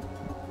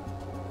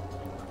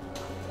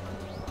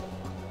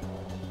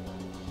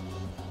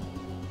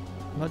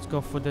 let's go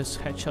for this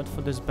headshot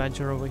for this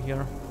badger over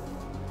here.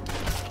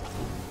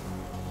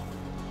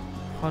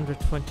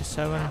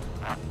 127.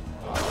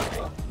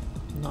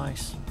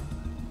 Nice.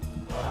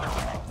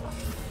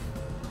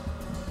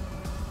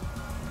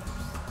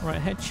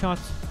 Right, headshot.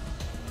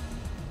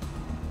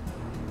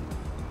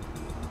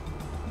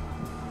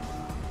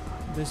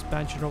 This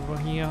badger over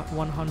here,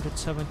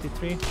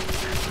 173.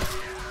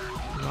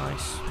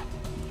 Nice.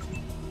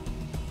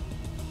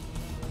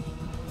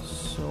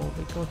 So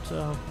we got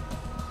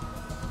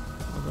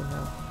I don't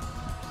know.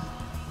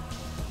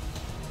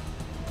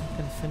 I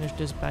can finish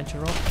this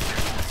badger off.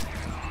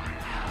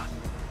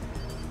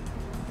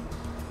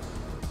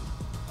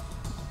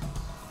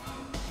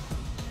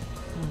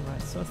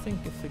 Alright, so I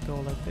think if we go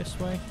like this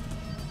way.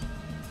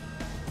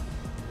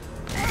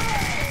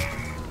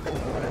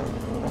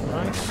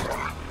 Nice.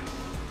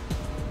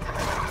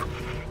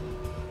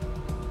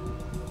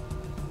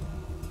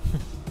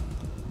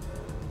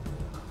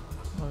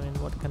 I mean,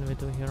 what can we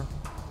do here?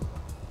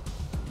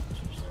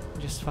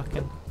 Just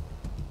fucking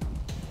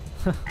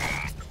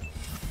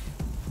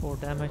 4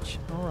 damage.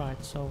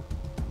 Alright, so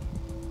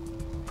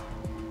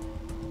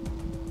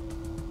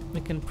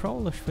we can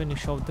probably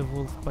finish off the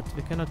wolf, but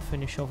we cannot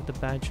finish off the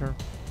badger.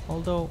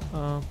 Although,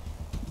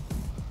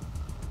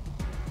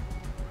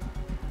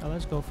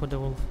 let's go for the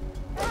wolf.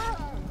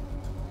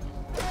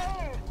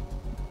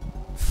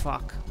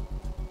 Fuck.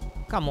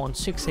 Come on,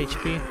 6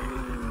 HP.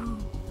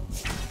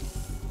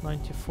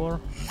 94.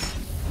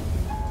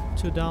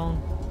 2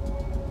 down.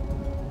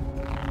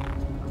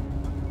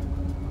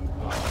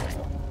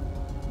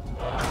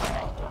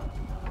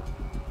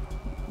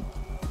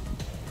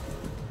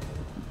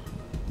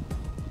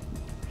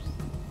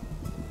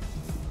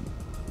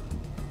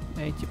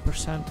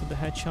 % to the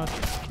headshot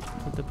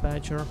with the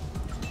badger.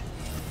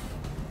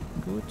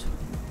 Good.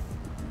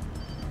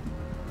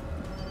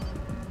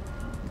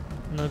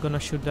 I'm not gonna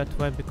shoot that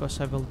way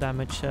because I will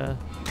damage.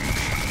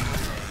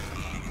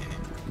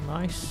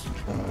 Nice.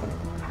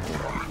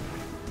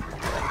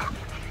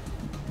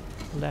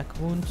 Leg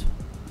wound.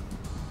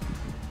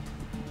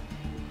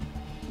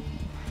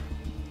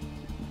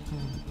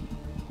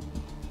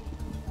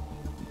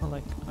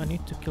 I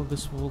need to kill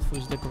this wolf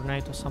with the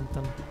grenade or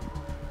something.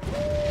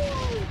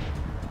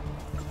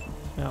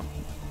 Yeah.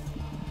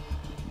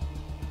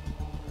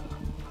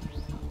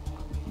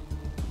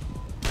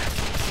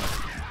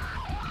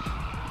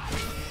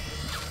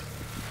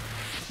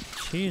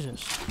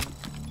 Jesus.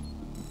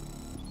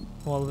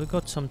 Well, we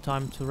got some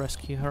time to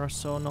rescue her,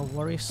 so no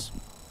worries.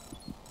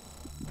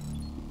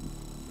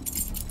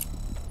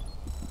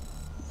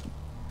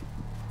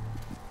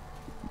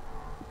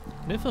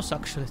 This was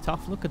actually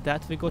tough. Look at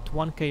that, we got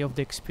 1k of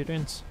the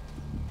experience.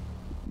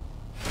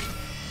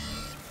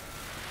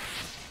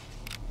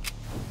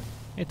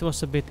 It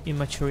was a bit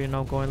immature, you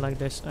know, going like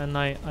this, and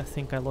I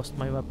think I lost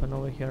my weapon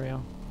over here, yeah.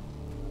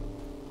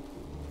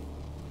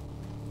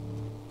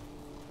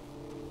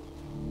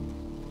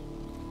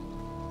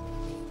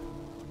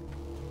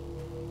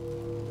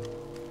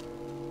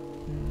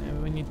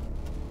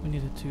 We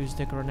needed to use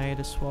the grenade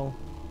as well.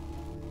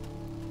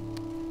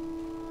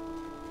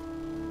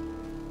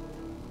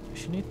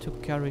 She need to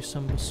carry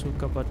some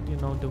bazooka, but you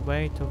know, the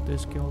weight of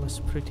this girl is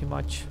pretty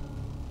much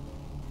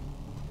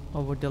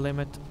over the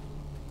limit.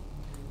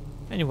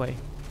 Anyway,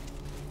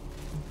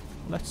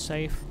 let's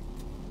save.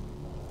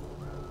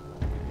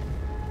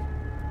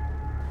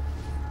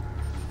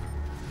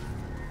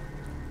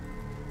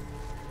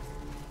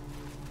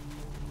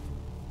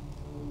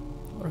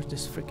 Where's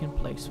this freaking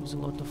place with a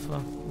lot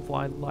of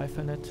wildlife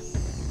in it?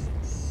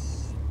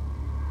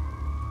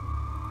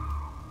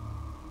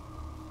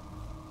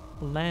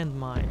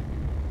 Landmine.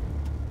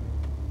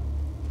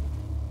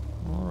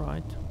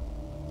 Alright.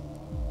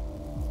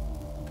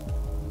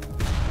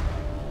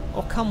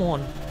 Oh, come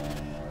on,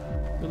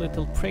 you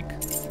little prick.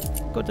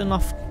 Good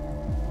enough.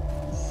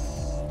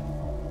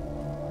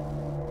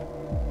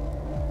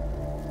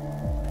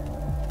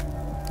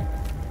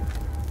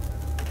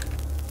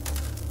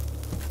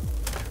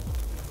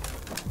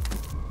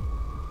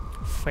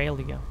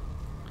 Failure.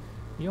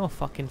 You're a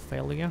fucking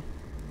failure.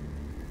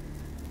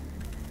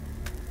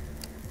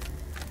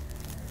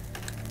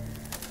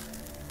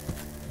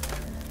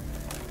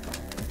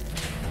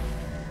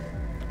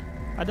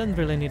 I don't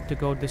really need to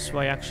go this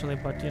way actually,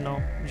 but you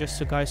know, just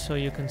so guys, so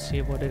you can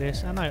see what it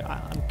is, and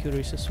I'm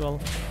curious as well.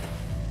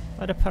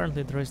 But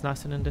apparently there is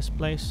nothing in this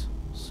place,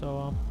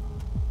 so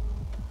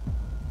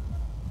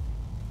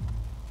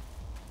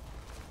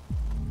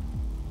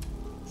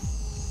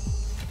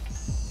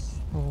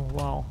oh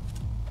wow.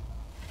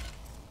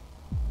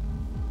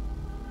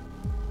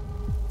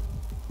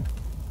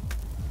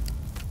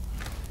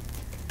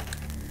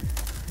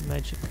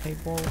 Magic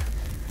cable.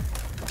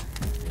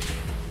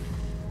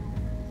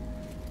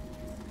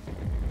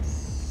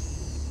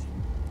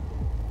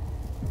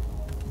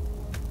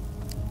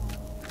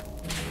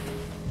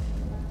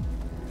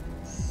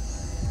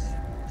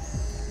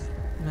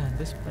 Man,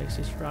 this place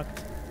is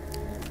wrecked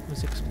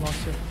with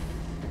explosive.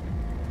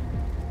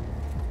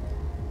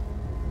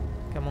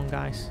 Come on,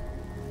 guys.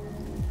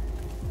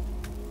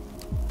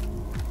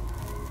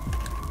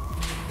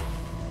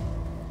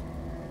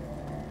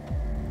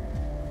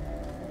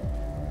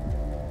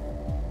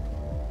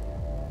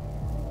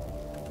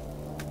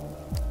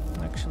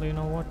 Actually, you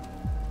know what?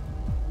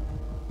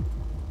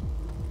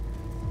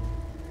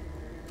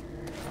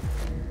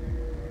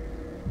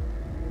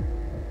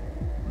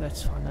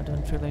 That's fine, I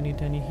don't really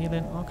need any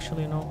healing.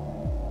 Actually,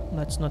 no.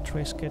 Let's not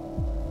risk it.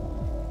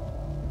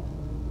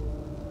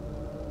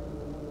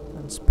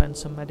 And spend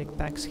some medic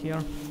packs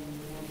here.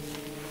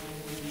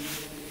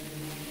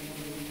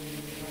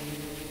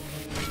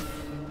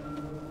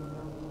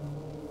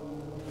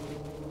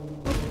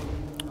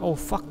 Oh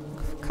fuck,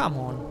 come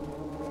on.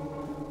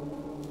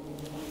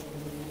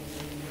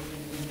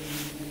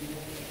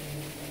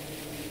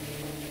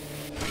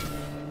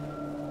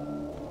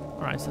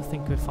 Alright, so I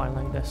think we're fine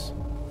like this.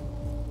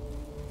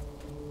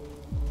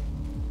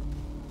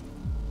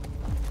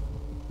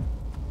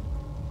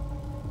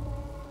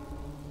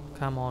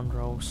 Come on,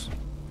 Rose.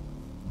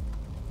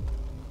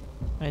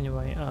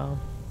 Anyway,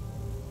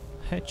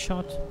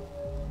 headshot.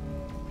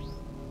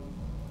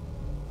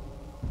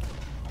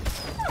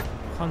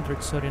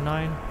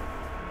 139.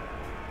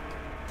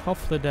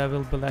 Hopefully there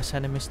will be less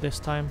enemies this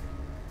time.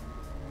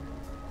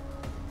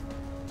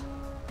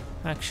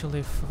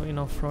 Actually, you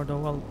know,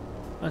 Frodo, well,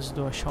 let's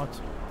do a shot.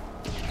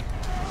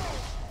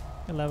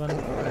 11.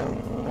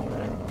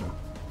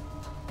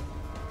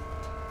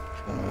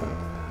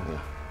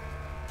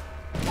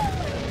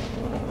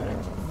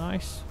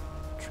 Nice.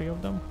 3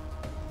 of them.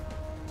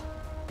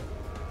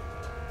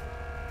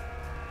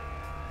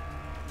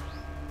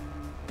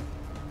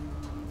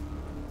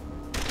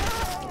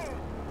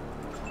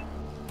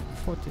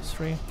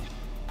 .43.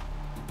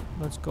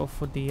 Let's go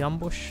for the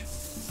ambush.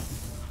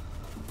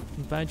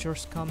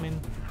 Badgers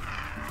coming.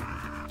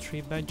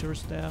 3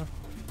 badgers there.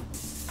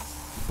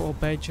 4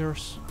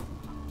 badgers.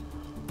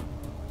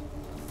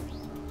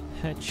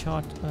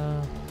 Headshot.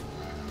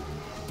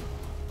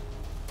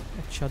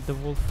 Headshot the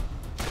wolf.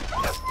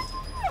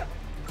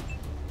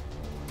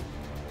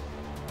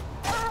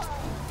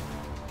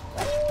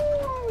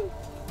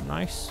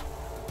 Nice.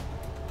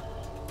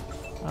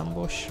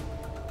 Ambush.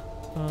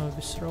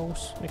 This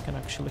Rose. We can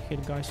actually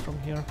hit guys from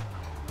here.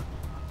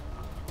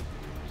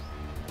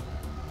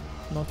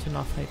 Not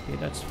enough AP,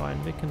 that's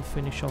fine. We can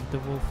finish off the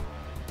wolf.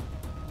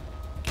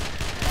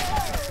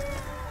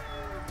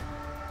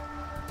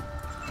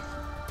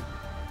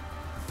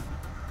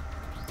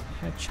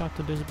 Headshot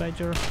to this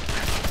badger.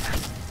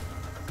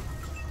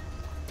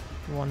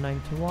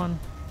 191.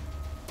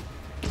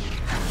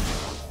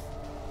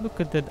 Look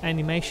at that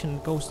animation,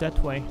 it goes that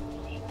way.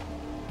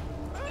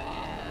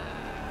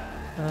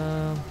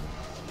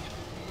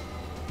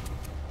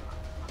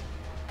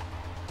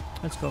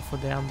 Let's go for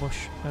the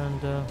ambush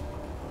and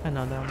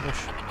another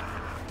ambush.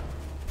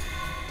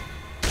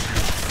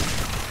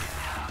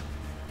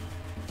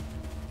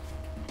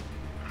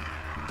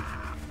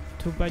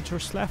 Two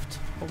badgers left,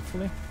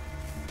 hopefully.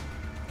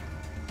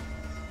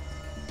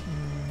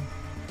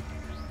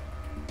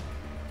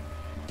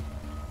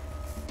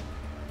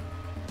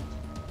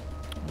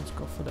 Let's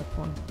go for that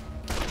one.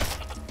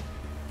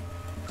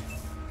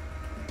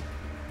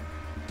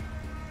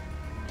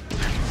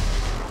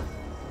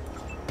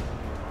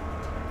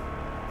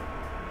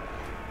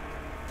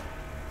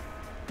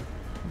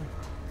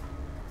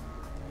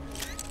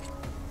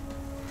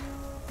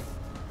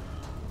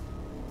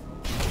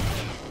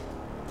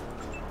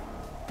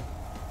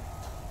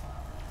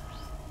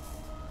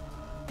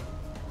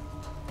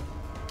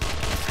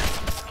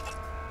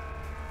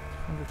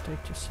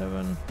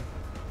 187.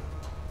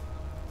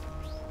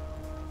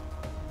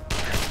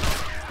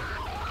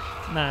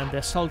 Nah, the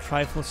assault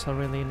rifles are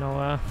really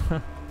no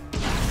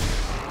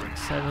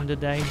saving the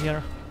day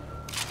here.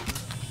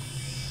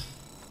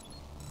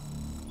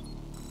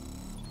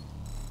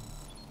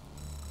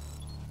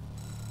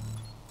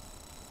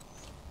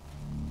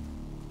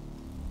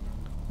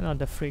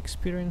 Another free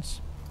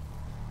experience.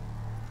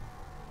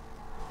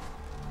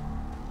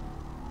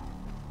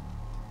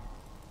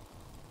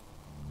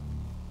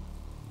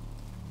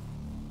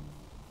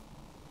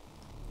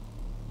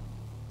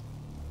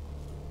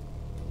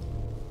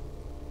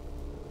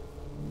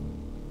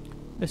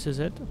 This is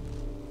it.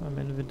 I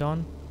mean, we're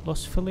done.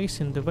 Los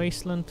Feliz in the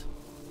Wasteland.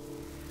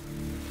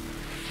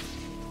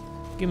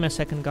 Give me a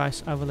second,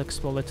 guys. I will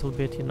explore a little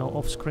bit, you know,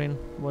 off screen.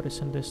 What is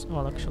in this?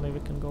 Well, actually, we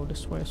can go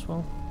this way as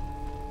well.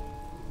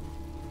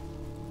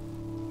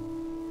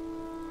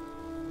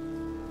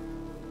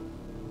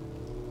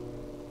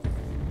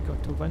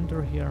 Got a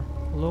vendor here.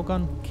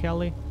 Logan,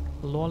 Kelly,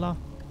 Lola,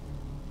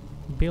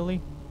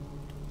 Billy.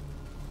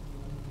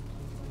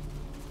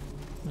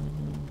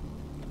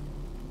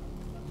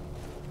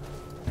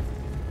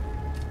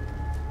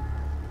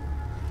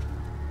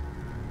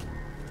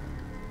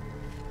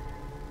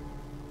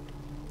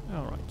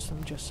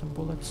 Alright, just some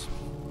bullets.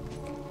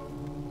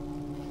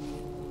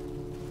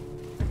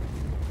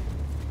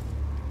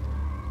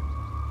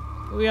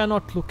 We are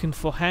not looking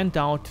for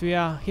handout. He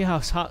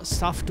has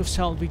stuff to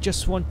sell. We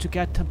just want to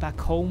get back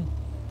home.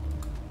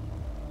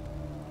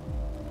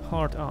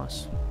 Hard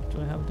ass.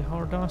 Do I have the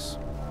hard ass?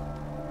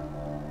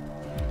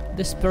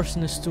 This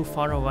person is too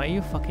far away.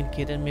 You fucking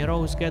kidding me?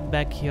 Rose, get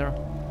back here.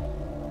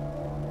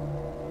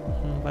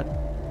 But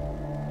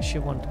she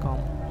won't come.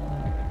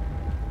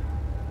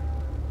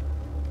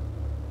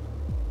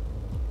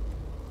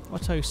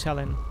 What are you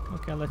selling?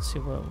 Okay, let's see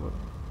where.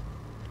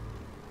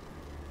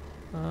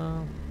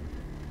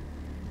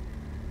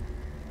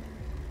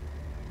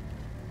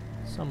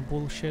 Some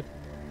bullshit.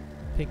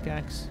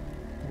 Pickaxe,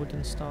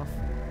 wooden stuff.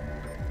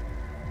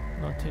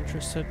 Not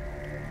interested.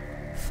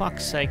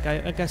 Fuck's sake!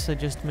 I guess I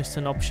just missed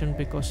an option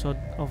because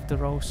of the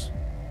rose.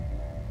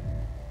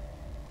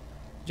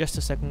 Just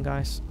a second,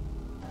 guys.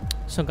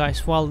 So,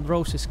 guys, while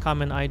Rose is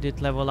coming, I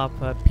did level up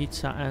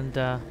pizza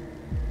and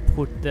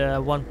put the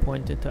 1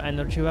 point into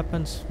energy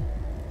weapons.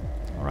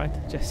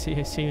 Alright, just see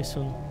you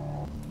soon.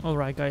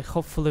 Alright, guys,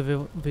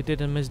 hopefully we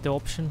didn't miss the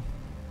option.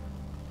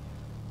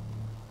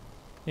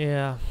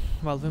 Yeah,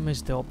 well, we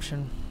missed the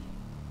option.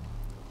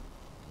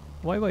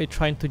 Why were you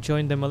trying to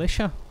join the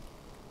militia?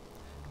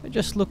 We're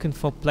just looking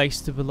for a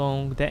place to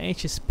belong. The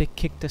HSP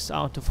kicked us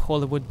out of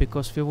Hollywood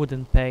because we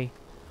wouldn't pay.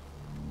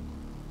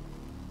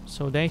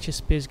 So the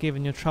HSP is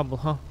giving you trouble,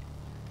 huh?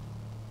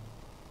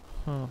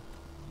 Huh.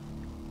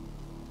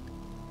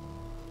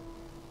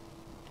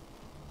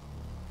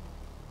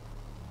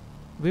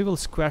 We will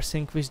square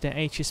sync with the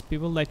HSP.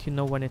 We'll let you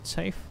know when it's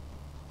safe.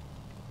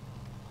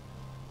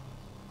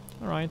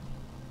 Alright.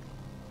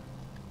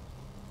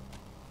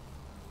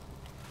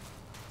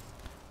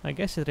 I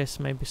guess it is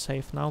maybe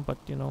safe now, but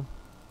you know.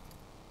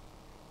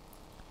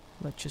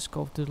 Let's just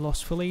go to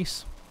Los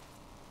Feliz.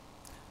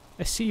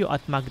 I see you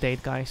at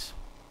Magdate, guys.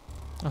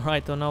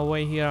 Alright, on our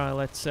way here,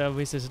 let's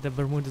visit the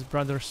Bermudez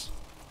brothers.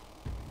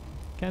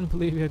 Can't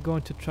believe we are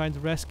going to try to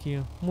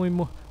rescue.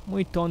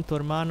 Muy tonto,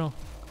 hermano.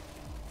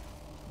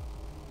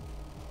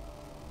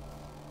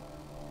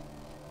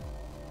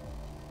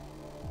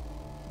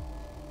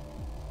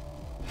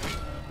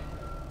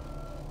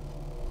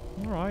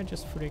 Alright,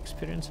 just for the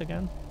experience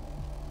again.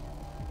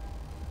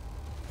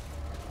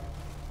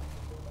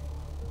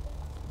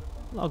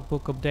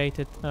 Logbook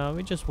updated.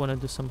 We just want to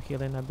do some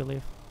healing, I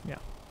believe. Yeah.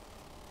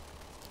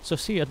 So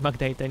see you at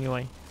Magdate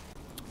anyway.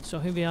 So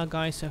here we are,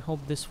 guys. I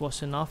hope this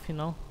was enough, you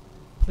know.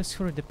 Please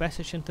hurry, the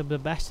passage into the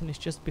bastion is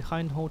just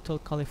behind Hotel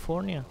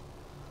California.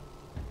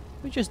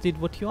 We just did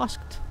what you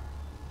asked.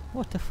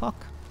 What the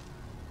fuck?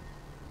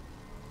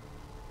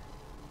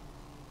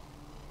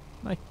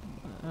 Like,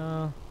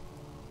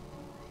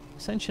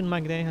 Ascension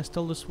Magdate has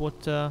told us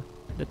what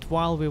that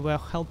while we were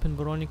helping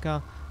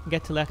Veronica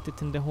get elected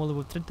in the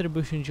Hollywood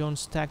Retribution, John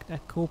stacked a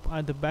coup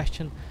at the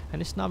Bastion and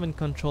is now in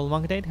control.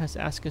 Magdate has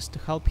asked us to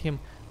help him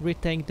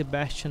retake the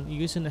Bastion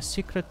using a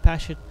secret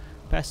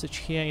passage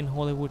here in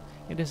Hollywood.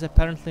 It is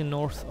apparently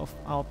north of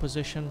our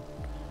position.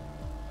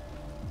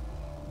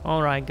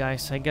 Alright,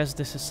 guys, I guess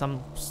this is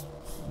some...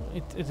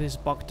 It is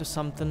bugged to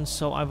something,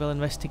 so I will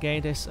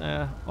investigate this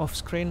off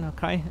screen,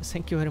 okay?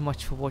 Thank you very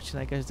much for watching.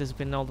 I guess this has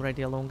been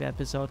already a long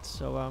episode,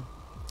 so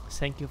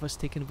thank you for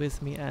sticking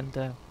with me and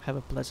have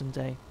a pleasant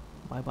day.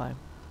 Bye bye.